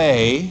a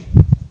way,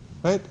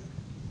 right,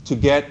 to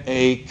get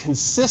a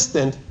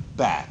consistent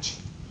batch,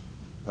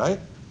 right?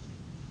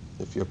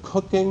 If you're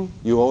cooking,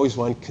 you always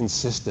want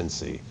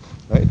consistency,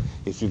 right?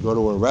 If you go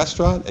to a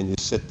restaurant and you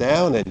sit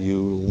down and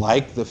you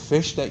like the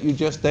fish that you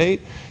just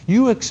ate,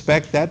 you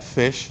expect that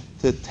fish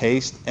to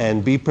taste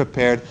and be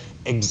prepared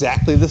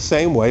exactly the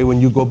same way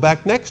when you go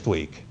back next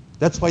week.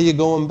 That's why you're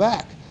going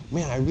back.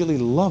 Man, I really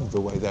love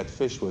the way that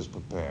fish was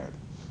prepared,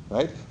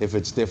 right? If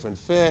it's different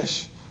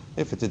fish,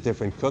 If it's a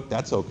different cook,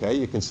 that's okay.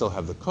 You can still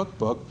have the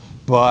cookbook,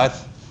 but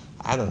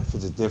I don't know if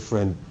it's a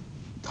different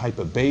type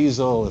of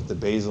basil, if the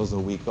basil's a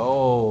week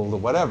old, or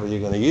whatever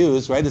you're going to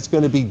use, right? It's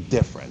going to be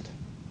different.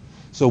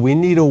 So we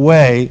need a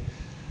way,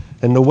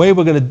 and the way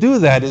we're going to do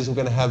that is we're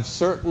going to have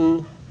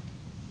certain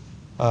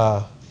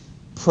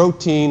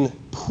protein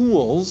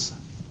pools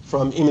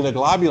from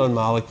immunoglobulin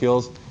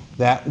molecules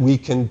that we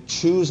can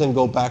choose and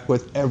go back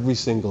with every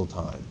single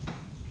time.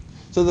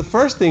 So the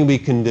first thing we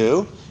can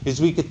do is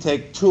we could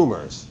take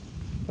tumors.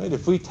 Right?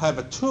 If we have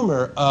a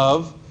tumor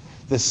of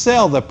the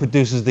cell that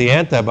produces the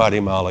antibody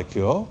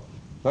molecule,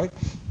 right?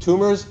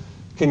 Tumors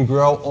can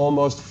grow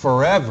almost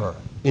forever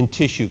in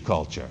tissue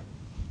culture.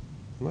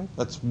 Right?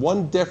 That's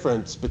one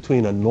difference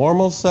between a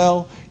normal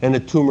cell and a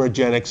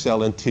tumorigenic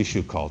cell in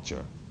tissue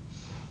culture.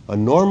 A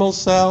normal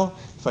cell,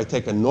 if I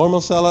take a normal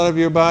cell out of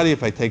your body,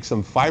 if I take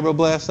some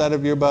fibroblasts out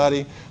of your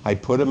body, I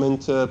put them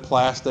into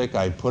plastic,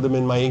 I put them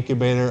in my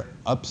incubator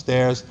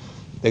upstairs,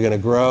 they're going to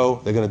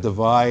grow, they're going to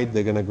divide,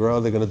 they're going to grow,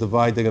 they're going to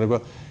divide, they're going to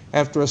grow.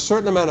 After a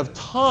certain amount of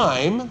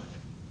time,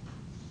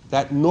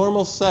 that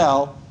normal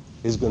cell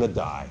is going to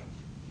die.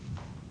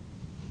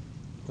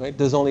 Right?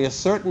 There's only a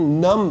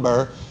certain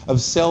number of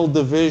cell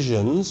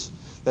divisions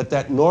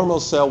that normal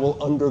cell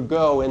will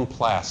undergo in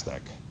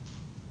plastic.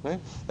 Right?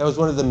 That was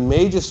one of the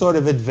major sort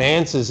of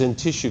advances in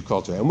tissue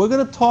culture. And we're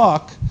going to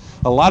talk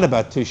a lot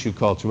about tissue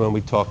culture when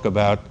we talk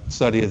about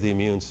study of the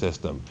immune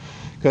system.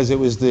 Because it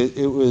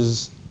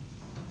was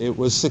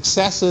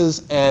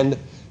successes and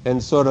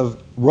sort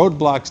of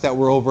roadblocks that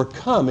were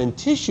overcome in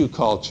tissue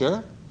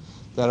culture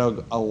that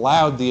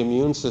allowed the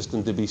immune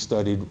system to be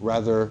studied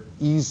rather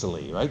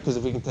easily, right? Because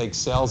if we can take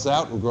cells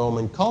out and grow them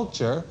in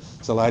culture,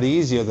 it's a lot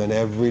easier than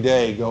every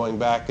day going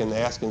back and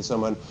asking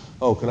someone,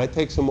 oh, can I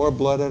take some more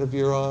blood out of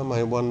your arm?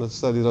 I want to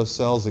study those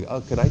cells again.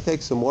 Oh, can I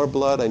take some more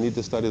blood? I need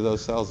to study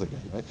those cells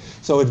again, right?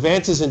 So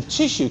advances in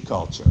tissue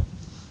culture,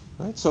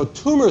 right? So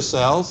tumor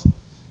cells,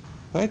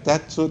 right?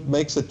 That's what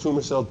makes a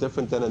tumor cell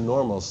different than a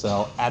normal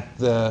cell at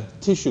the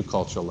tissue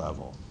culture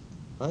level,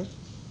 right?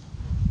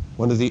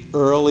 One of the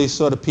early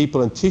sort of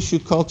people in tissue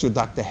culture,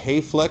 Dr.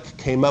 Hayflick,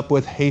 came up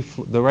with the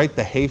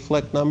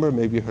Hayflick number.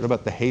 Maybe you heard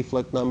about the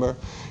Hayflick number.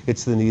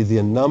 It's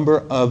the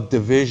number of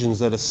divisions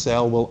that a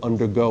cell will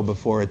undergo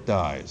before it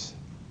dies.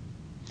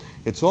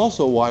 It's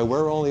also why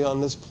we're only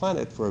on this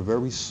planet for a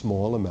very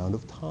small amount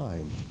of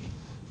time,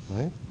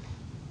 right?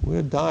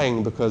 We're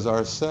dying because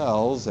our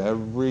cells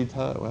every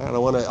time, well, I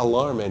don't want to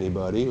alarm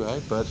anybody,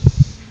 right? But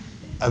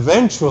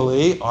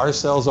eventually our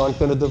cells aren't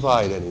going to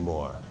divide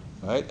anymore.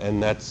 Right?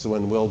 And that's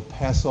when we'll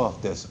pass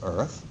off this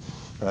earth.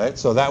 Right?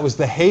 So that was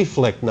the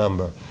Hayflick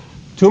number.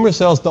 Tumor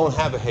cells don't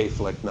have a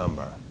Hayflick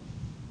number.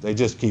 They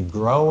just keep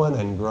growing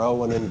and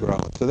growing and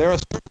growing. So there are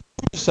certain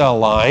tumor cell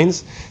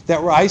lines that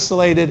were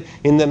isolated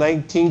in the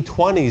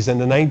 1920s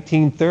and the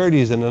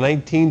 1930s and the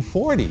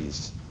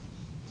 1940s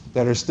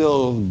that are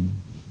still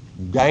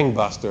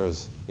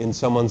gangbusters in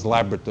someone's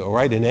laboratory,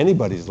 right? In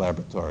anybody's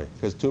laboratory,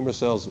 because tumor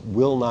cells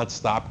will not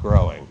stop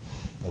growing.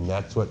 And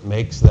that's what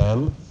makes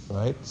them,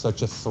 right,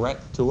 such a threat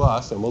to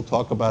us, and we'll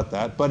talk about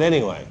that. But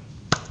anyway,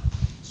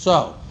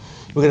 so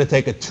we're going to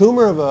take a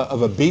tumor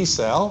of a B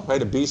cell,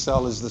 right? A B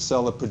cell is the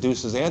cell that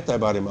produces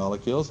antibody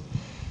molecules.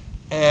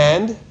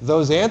 And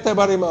those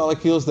antibody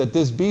molecules that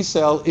this B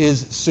cell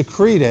is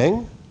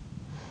secreting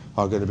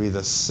are going to be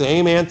the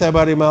same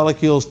antibody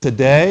molecules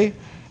today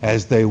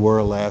as they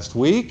were last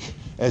week,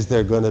 as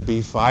they're going to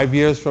be 5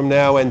 years from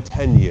now and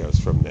 10 years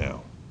from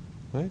now.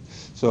 Right?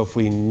 So if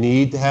we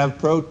need to have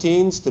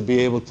proteins to be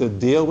able to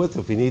deal with,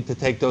 if we need to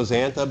take those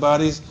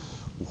antibodies,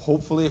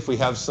 hopefully if we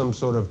have some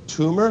sort of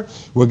tumor,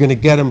 we're going to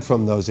get them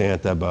from those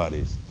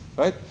antibodies.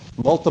 Right?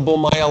 Multiple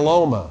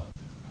myeloma,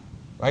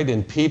 right,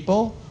 in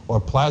people, or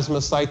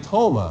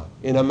plasmacytoma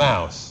in a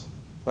mouse.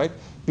 Right?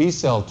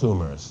 B-cell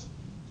tumors.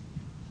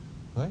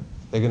 Right?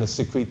 They're going to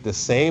secrete the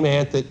same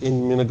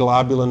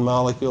immunoglobulin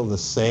molecule, the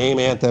same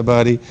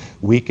antibody,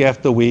 week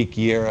after week,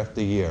 year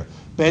after year.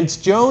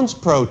 Bence-Jones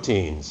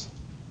proteins.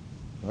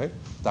 Right?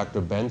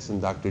 Dr. Bence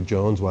and Dr.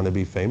 Jones want to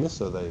be famous,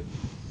 so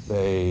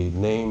they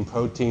name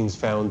proteins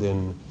found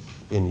in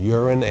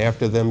urine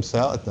after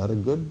themselves. It's not a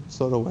good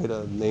sort of way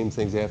to name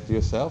things after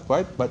yourself,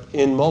 right? But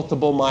in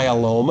multiple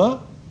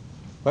myeloma,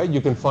 right, you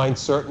can find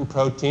certain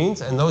proteins,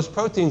 and those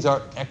proteins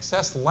are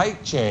excess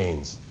light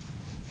chains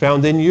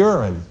found in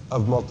urine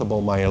of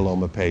multiple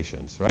myeloma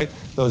patients, right?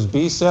 Those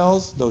B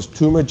cells, those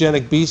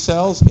tumorigenic B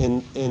cells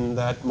in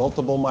that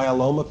multiple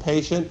myeloma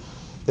patient,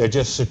 they're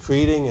just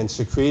secreting and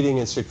secreting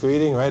and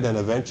secreting, right? And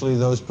eventually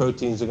those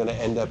proteins are going to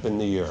end up in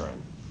the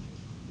urine.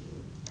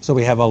 So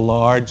we have a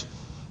large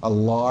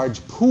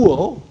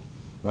pool,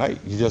 right?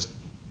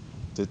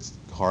 It's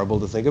horrible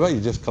to think about.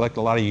 You just collect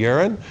a lot of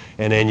urine,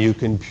 and then you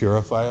can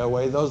purify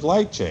away those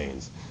light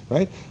chains,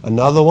 right?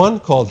 Another one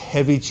called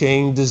heavy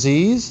chain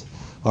disease,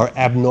 or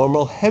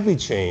abnormal heavy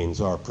chains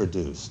are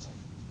produced,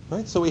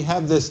 right? So we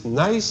have this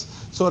nice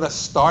sort of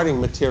starting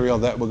material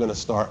that we're going to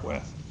start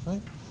with,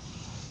 right?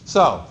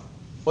 So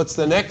what's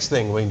the next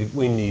thing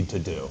we need to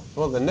do?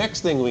 Well, the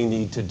next thing we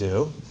need to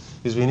do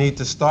is we need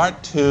to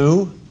start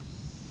to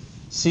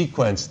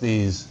sequence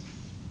these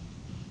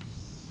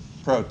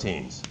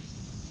proteins,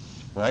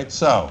 right?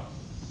 So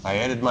I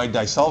added my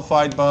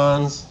disulfide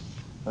bonds,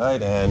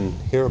 right? And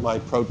here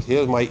are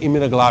here's my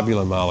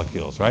immunoglobulin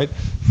molecules, right?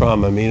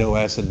 From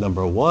amino acid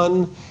number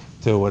 1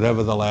 to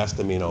whatever the last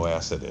amino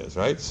acid is,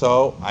 right?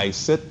 So I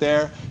sit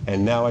there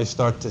and now I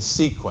start to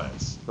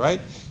sequence,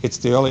 right? It's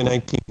the early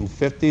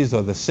 1950s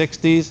or the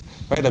 60s,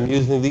 right? I'm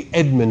using the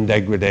Edmond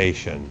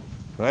degradation,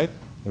 right?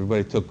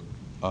 Everybody took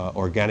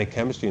organic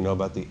chemistry, you know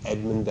about the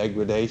Edmond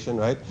degradation,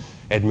 right?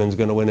 Edmond's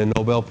going to win a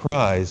Nobel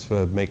Prize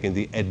for making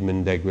the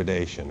Edmond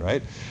degradation,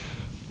 right?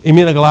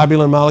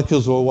 Immunoglobulin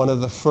molecules were one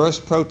of the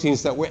first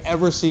proteins that were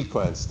ever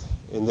sequenced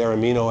in their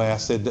amino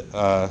acid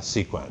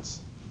sequence.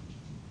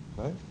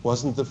 Right?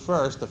 Wasn't the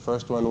first. The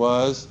first one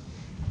was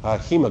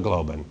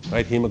hemoglobin.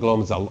 Right?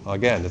 Hemoglobin is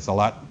again, it's a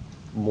lot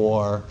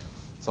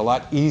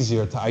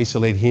easier to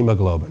isolate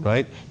hemoglobin.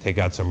 Right? Take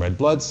out some red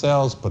blood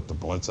cells, put the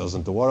blood cells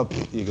into water.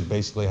 You could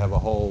basically have a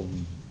whole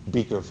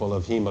beaker full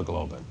of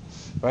hemoglobin.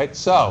 Right?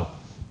 So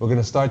we're going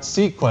to start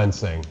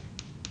sequencing,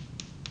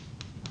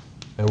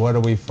 and what do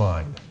we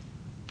find?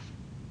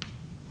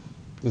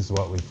 This is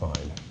what we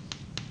find.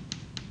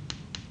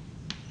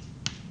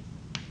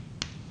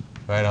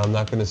 Right, I'm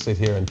not going to sit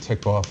here and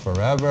tick off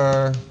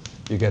forever.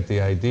 You get the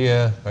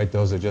idea, right?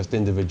 Those are just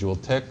individual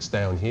ticks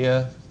down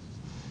here.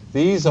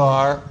 These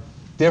are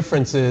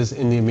differences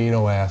in the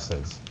amino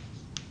acids.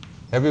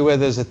 Everywhere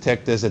there's a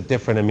tick, there's a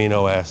different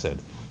amino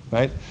acid,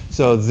 right?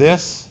 So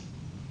this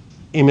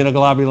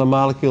immunoglobulin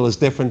molecule is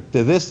different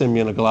to this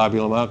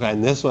immunoglobulin molecule,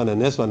 and this one,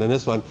 and this one, and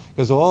this one,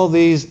 because all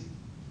these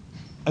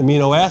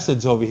amino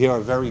acids over here are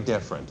very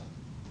different.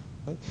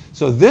 Right?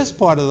 So this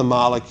part of the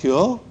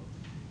molecule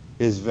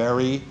is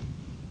very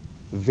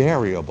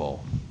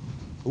variable.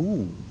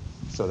 Ooh,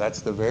 so that's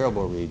the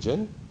variable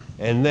region.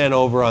 And then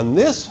over on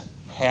this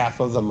half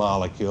of the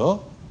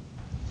molecule,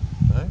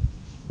 right,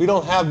 we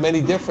don't have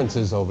many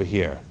differences over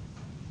here.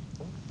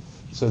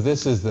 So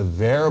this is the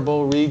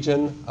variable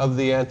region of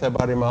the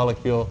antibody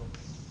molecule.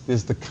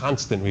 This is the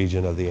constant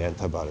region of the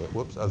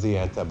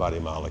antibody,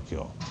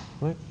 molecule.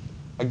 Right?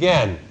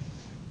 Again,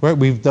 right,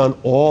 we've done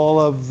all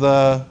of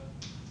the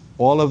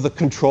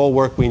control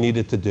work we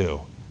needed to do.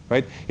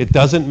 Right? It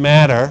doesn't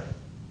matter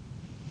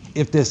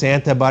if this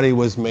antibody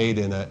was made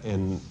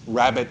in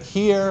rabbit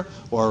here,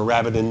 or a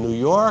rabbit in New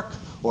York,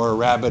 or a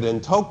rabbit in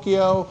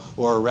Tokyo,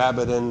 or a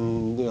rabbit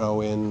in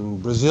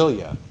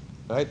Brasilia.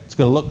 Right? It's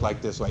going to look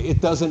like this way.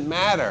 It doesn't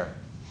matter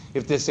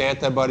if this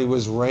antibody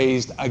was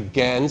raised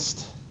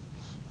against,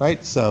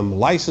 right, some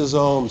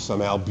lysosome,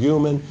 some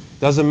albumin.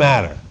 Doesn't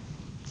matter.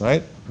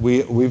 Right?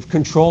 We've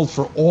controlled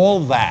for all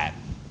that.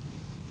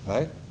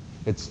 Right?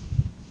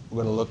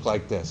 We're going to look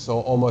like this.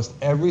 So almost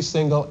every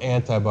single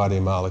antibody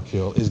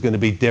molecule is going to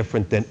be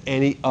different than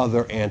any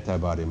other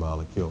antibody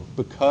molecule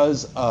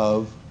because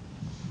of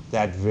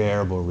that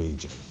variable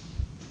region.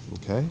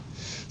 Okay?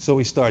 So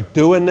we start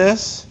doing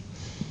this.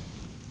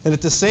 And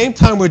at the same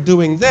time we're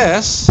doing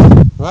this,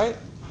 right,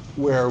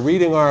 we're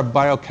reading our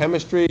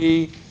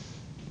biochemistry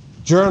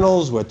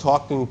journals. We're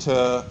talking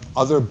to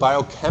other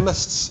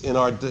biochemists in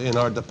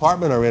our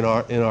department or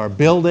in our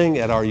building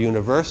at our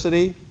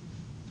university.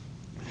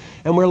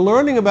 And we're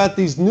learning about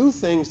these new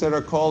things that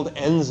are called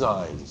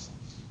enzymes.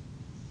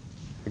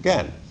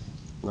 Again,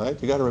 right?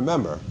 You got to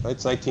remember, right?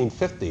 It's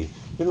 1950.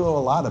 We don't know a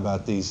lot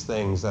about these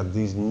things,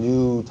 these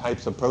new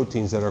types of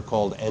proteins that are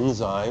called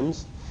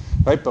enzymes,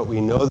 right? But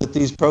we know that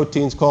these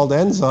proteins called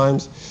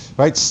enzymes,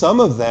 right? Some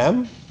of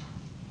them,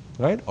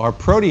 right, are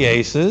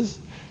proteases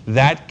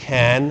that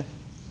can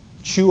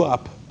chew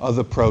up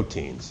other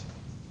proteins,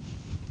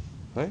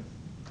 right?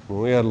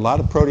 We had a lot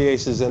of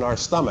proteases in our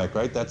stomach,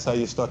 right? That's how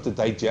you start to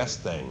digest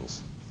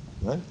things,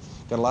 right?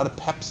 Got a lot of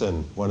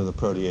pepsin, one of the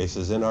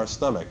proteases, in our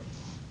stomach,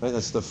 right?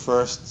 That's the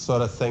first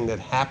sort of thing that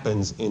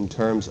happens in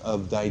terms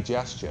of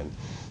digestion.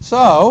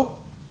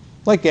 So,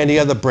 like any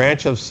other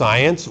branch of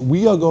science,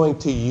 we are going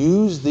to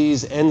use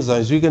these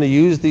enzymes. We're going to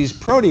use these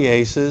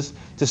proteases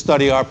to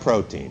study our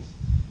protein,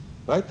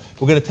 right?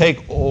 We're going to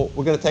take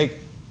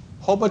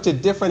a whole bunch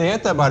of different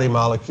antibody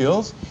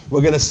molecules. We're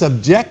going to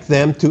subject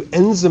them to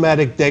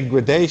enzymatic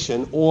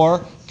degradation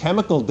or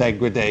chemical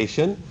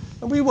degradation,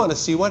 and we want to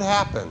see what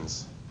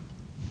happens.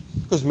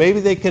 Because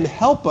maybe they can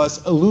help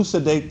us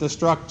elucidate the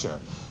structure.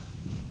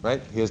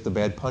 Right? Here's the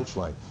bad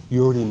punchline.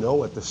 You already know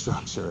what the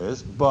structure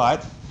is,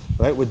 but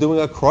right, we're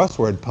doing a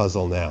crossword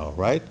puzzle now,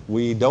 right?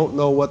 We don't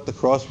know what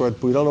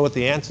we don't know what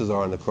the answers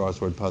are on the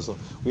crossword puzzle.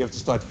 We have to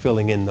start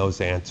filling in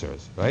those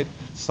answers, right?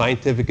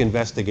 Scientific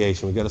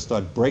investigation. We've got to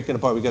start breaking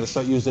apart. We've got to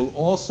start using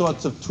all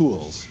sorts of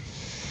tools.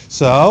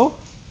 So,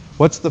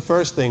 what's the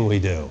first thing we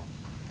do?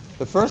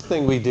 The first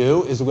thing we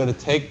do is we're going to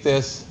take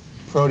this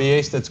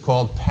protease that's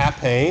called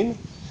papain,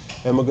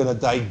 and we're going to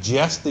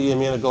digest the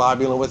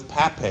immunoglobulin with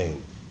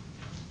papain.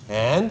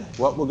 And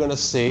what we're going to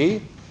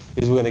see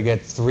is we're going to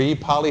get 3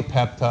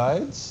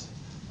 polypeptides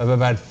of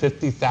about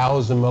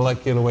 50,000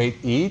 molecular weight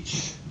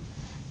each.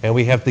 And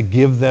we have to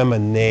give them a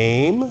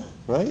name,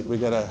 right?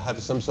 We've got to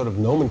have some sort of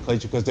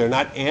nomenclature because they're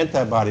not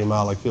antibody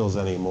molecules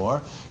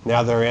anymore.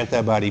 Now they're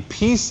antibody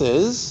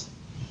pieces,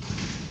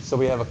 So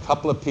we have a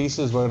couple of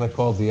pieces we're going to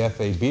call the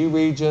FAB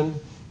region,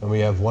 and we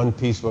have one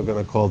piece we're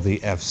going to call the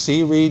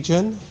FC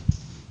region.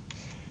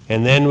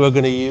 And then we're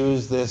going to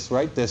use this,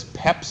 right, this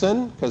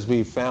pepsin, because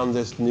we found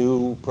this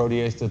new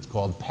protease that's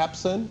called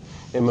pepsin.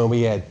 And when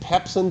we add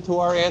pepsin to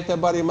our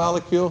antibody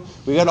molecule,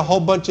 we get a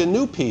whole bunch of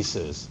new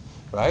pieces,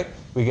 right?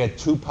 We get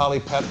 2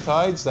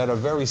 polypeptides that are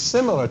very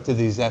similar to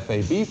these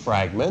FAB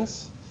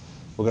fragments.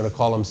 We're going to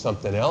call them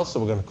something else, so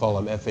we're going to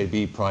call them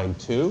FAB prime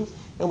 2.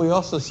 And we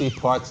also see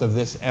parts of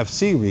this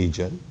FC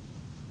region.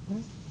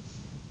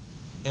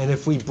 And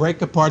if we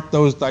break apart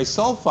those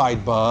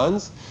disulfide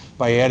bonds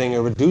by adding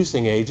a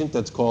reducing agent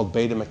that's called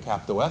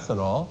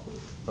beta-mercaptoethanol,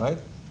 right,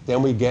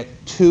 then we get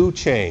 2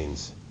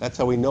 chains. That's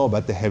how we know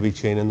about the heavy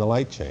chain and the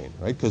light chain,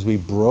 right? Because we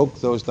broke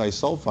those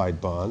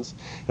disulfide bonds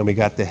and we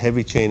got the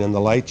heavy chain and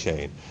the light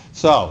chain.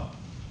 So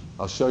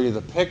I'll show you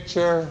the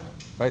picture.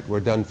 Right,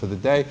 we're done for the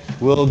day.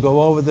 We'll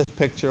go over this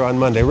picture on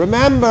Monday.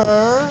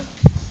 Remember,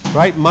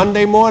 right,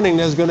 Monday morning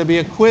there's going to be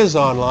a quiz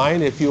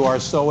online. If you are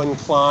so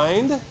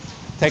inclined,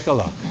 take a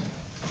look.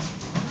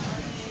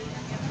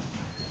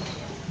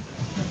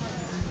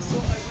 So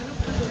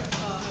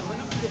I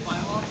went up to the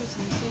bio office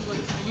and he said, like,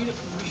 I need a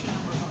permission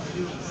number to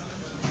do it.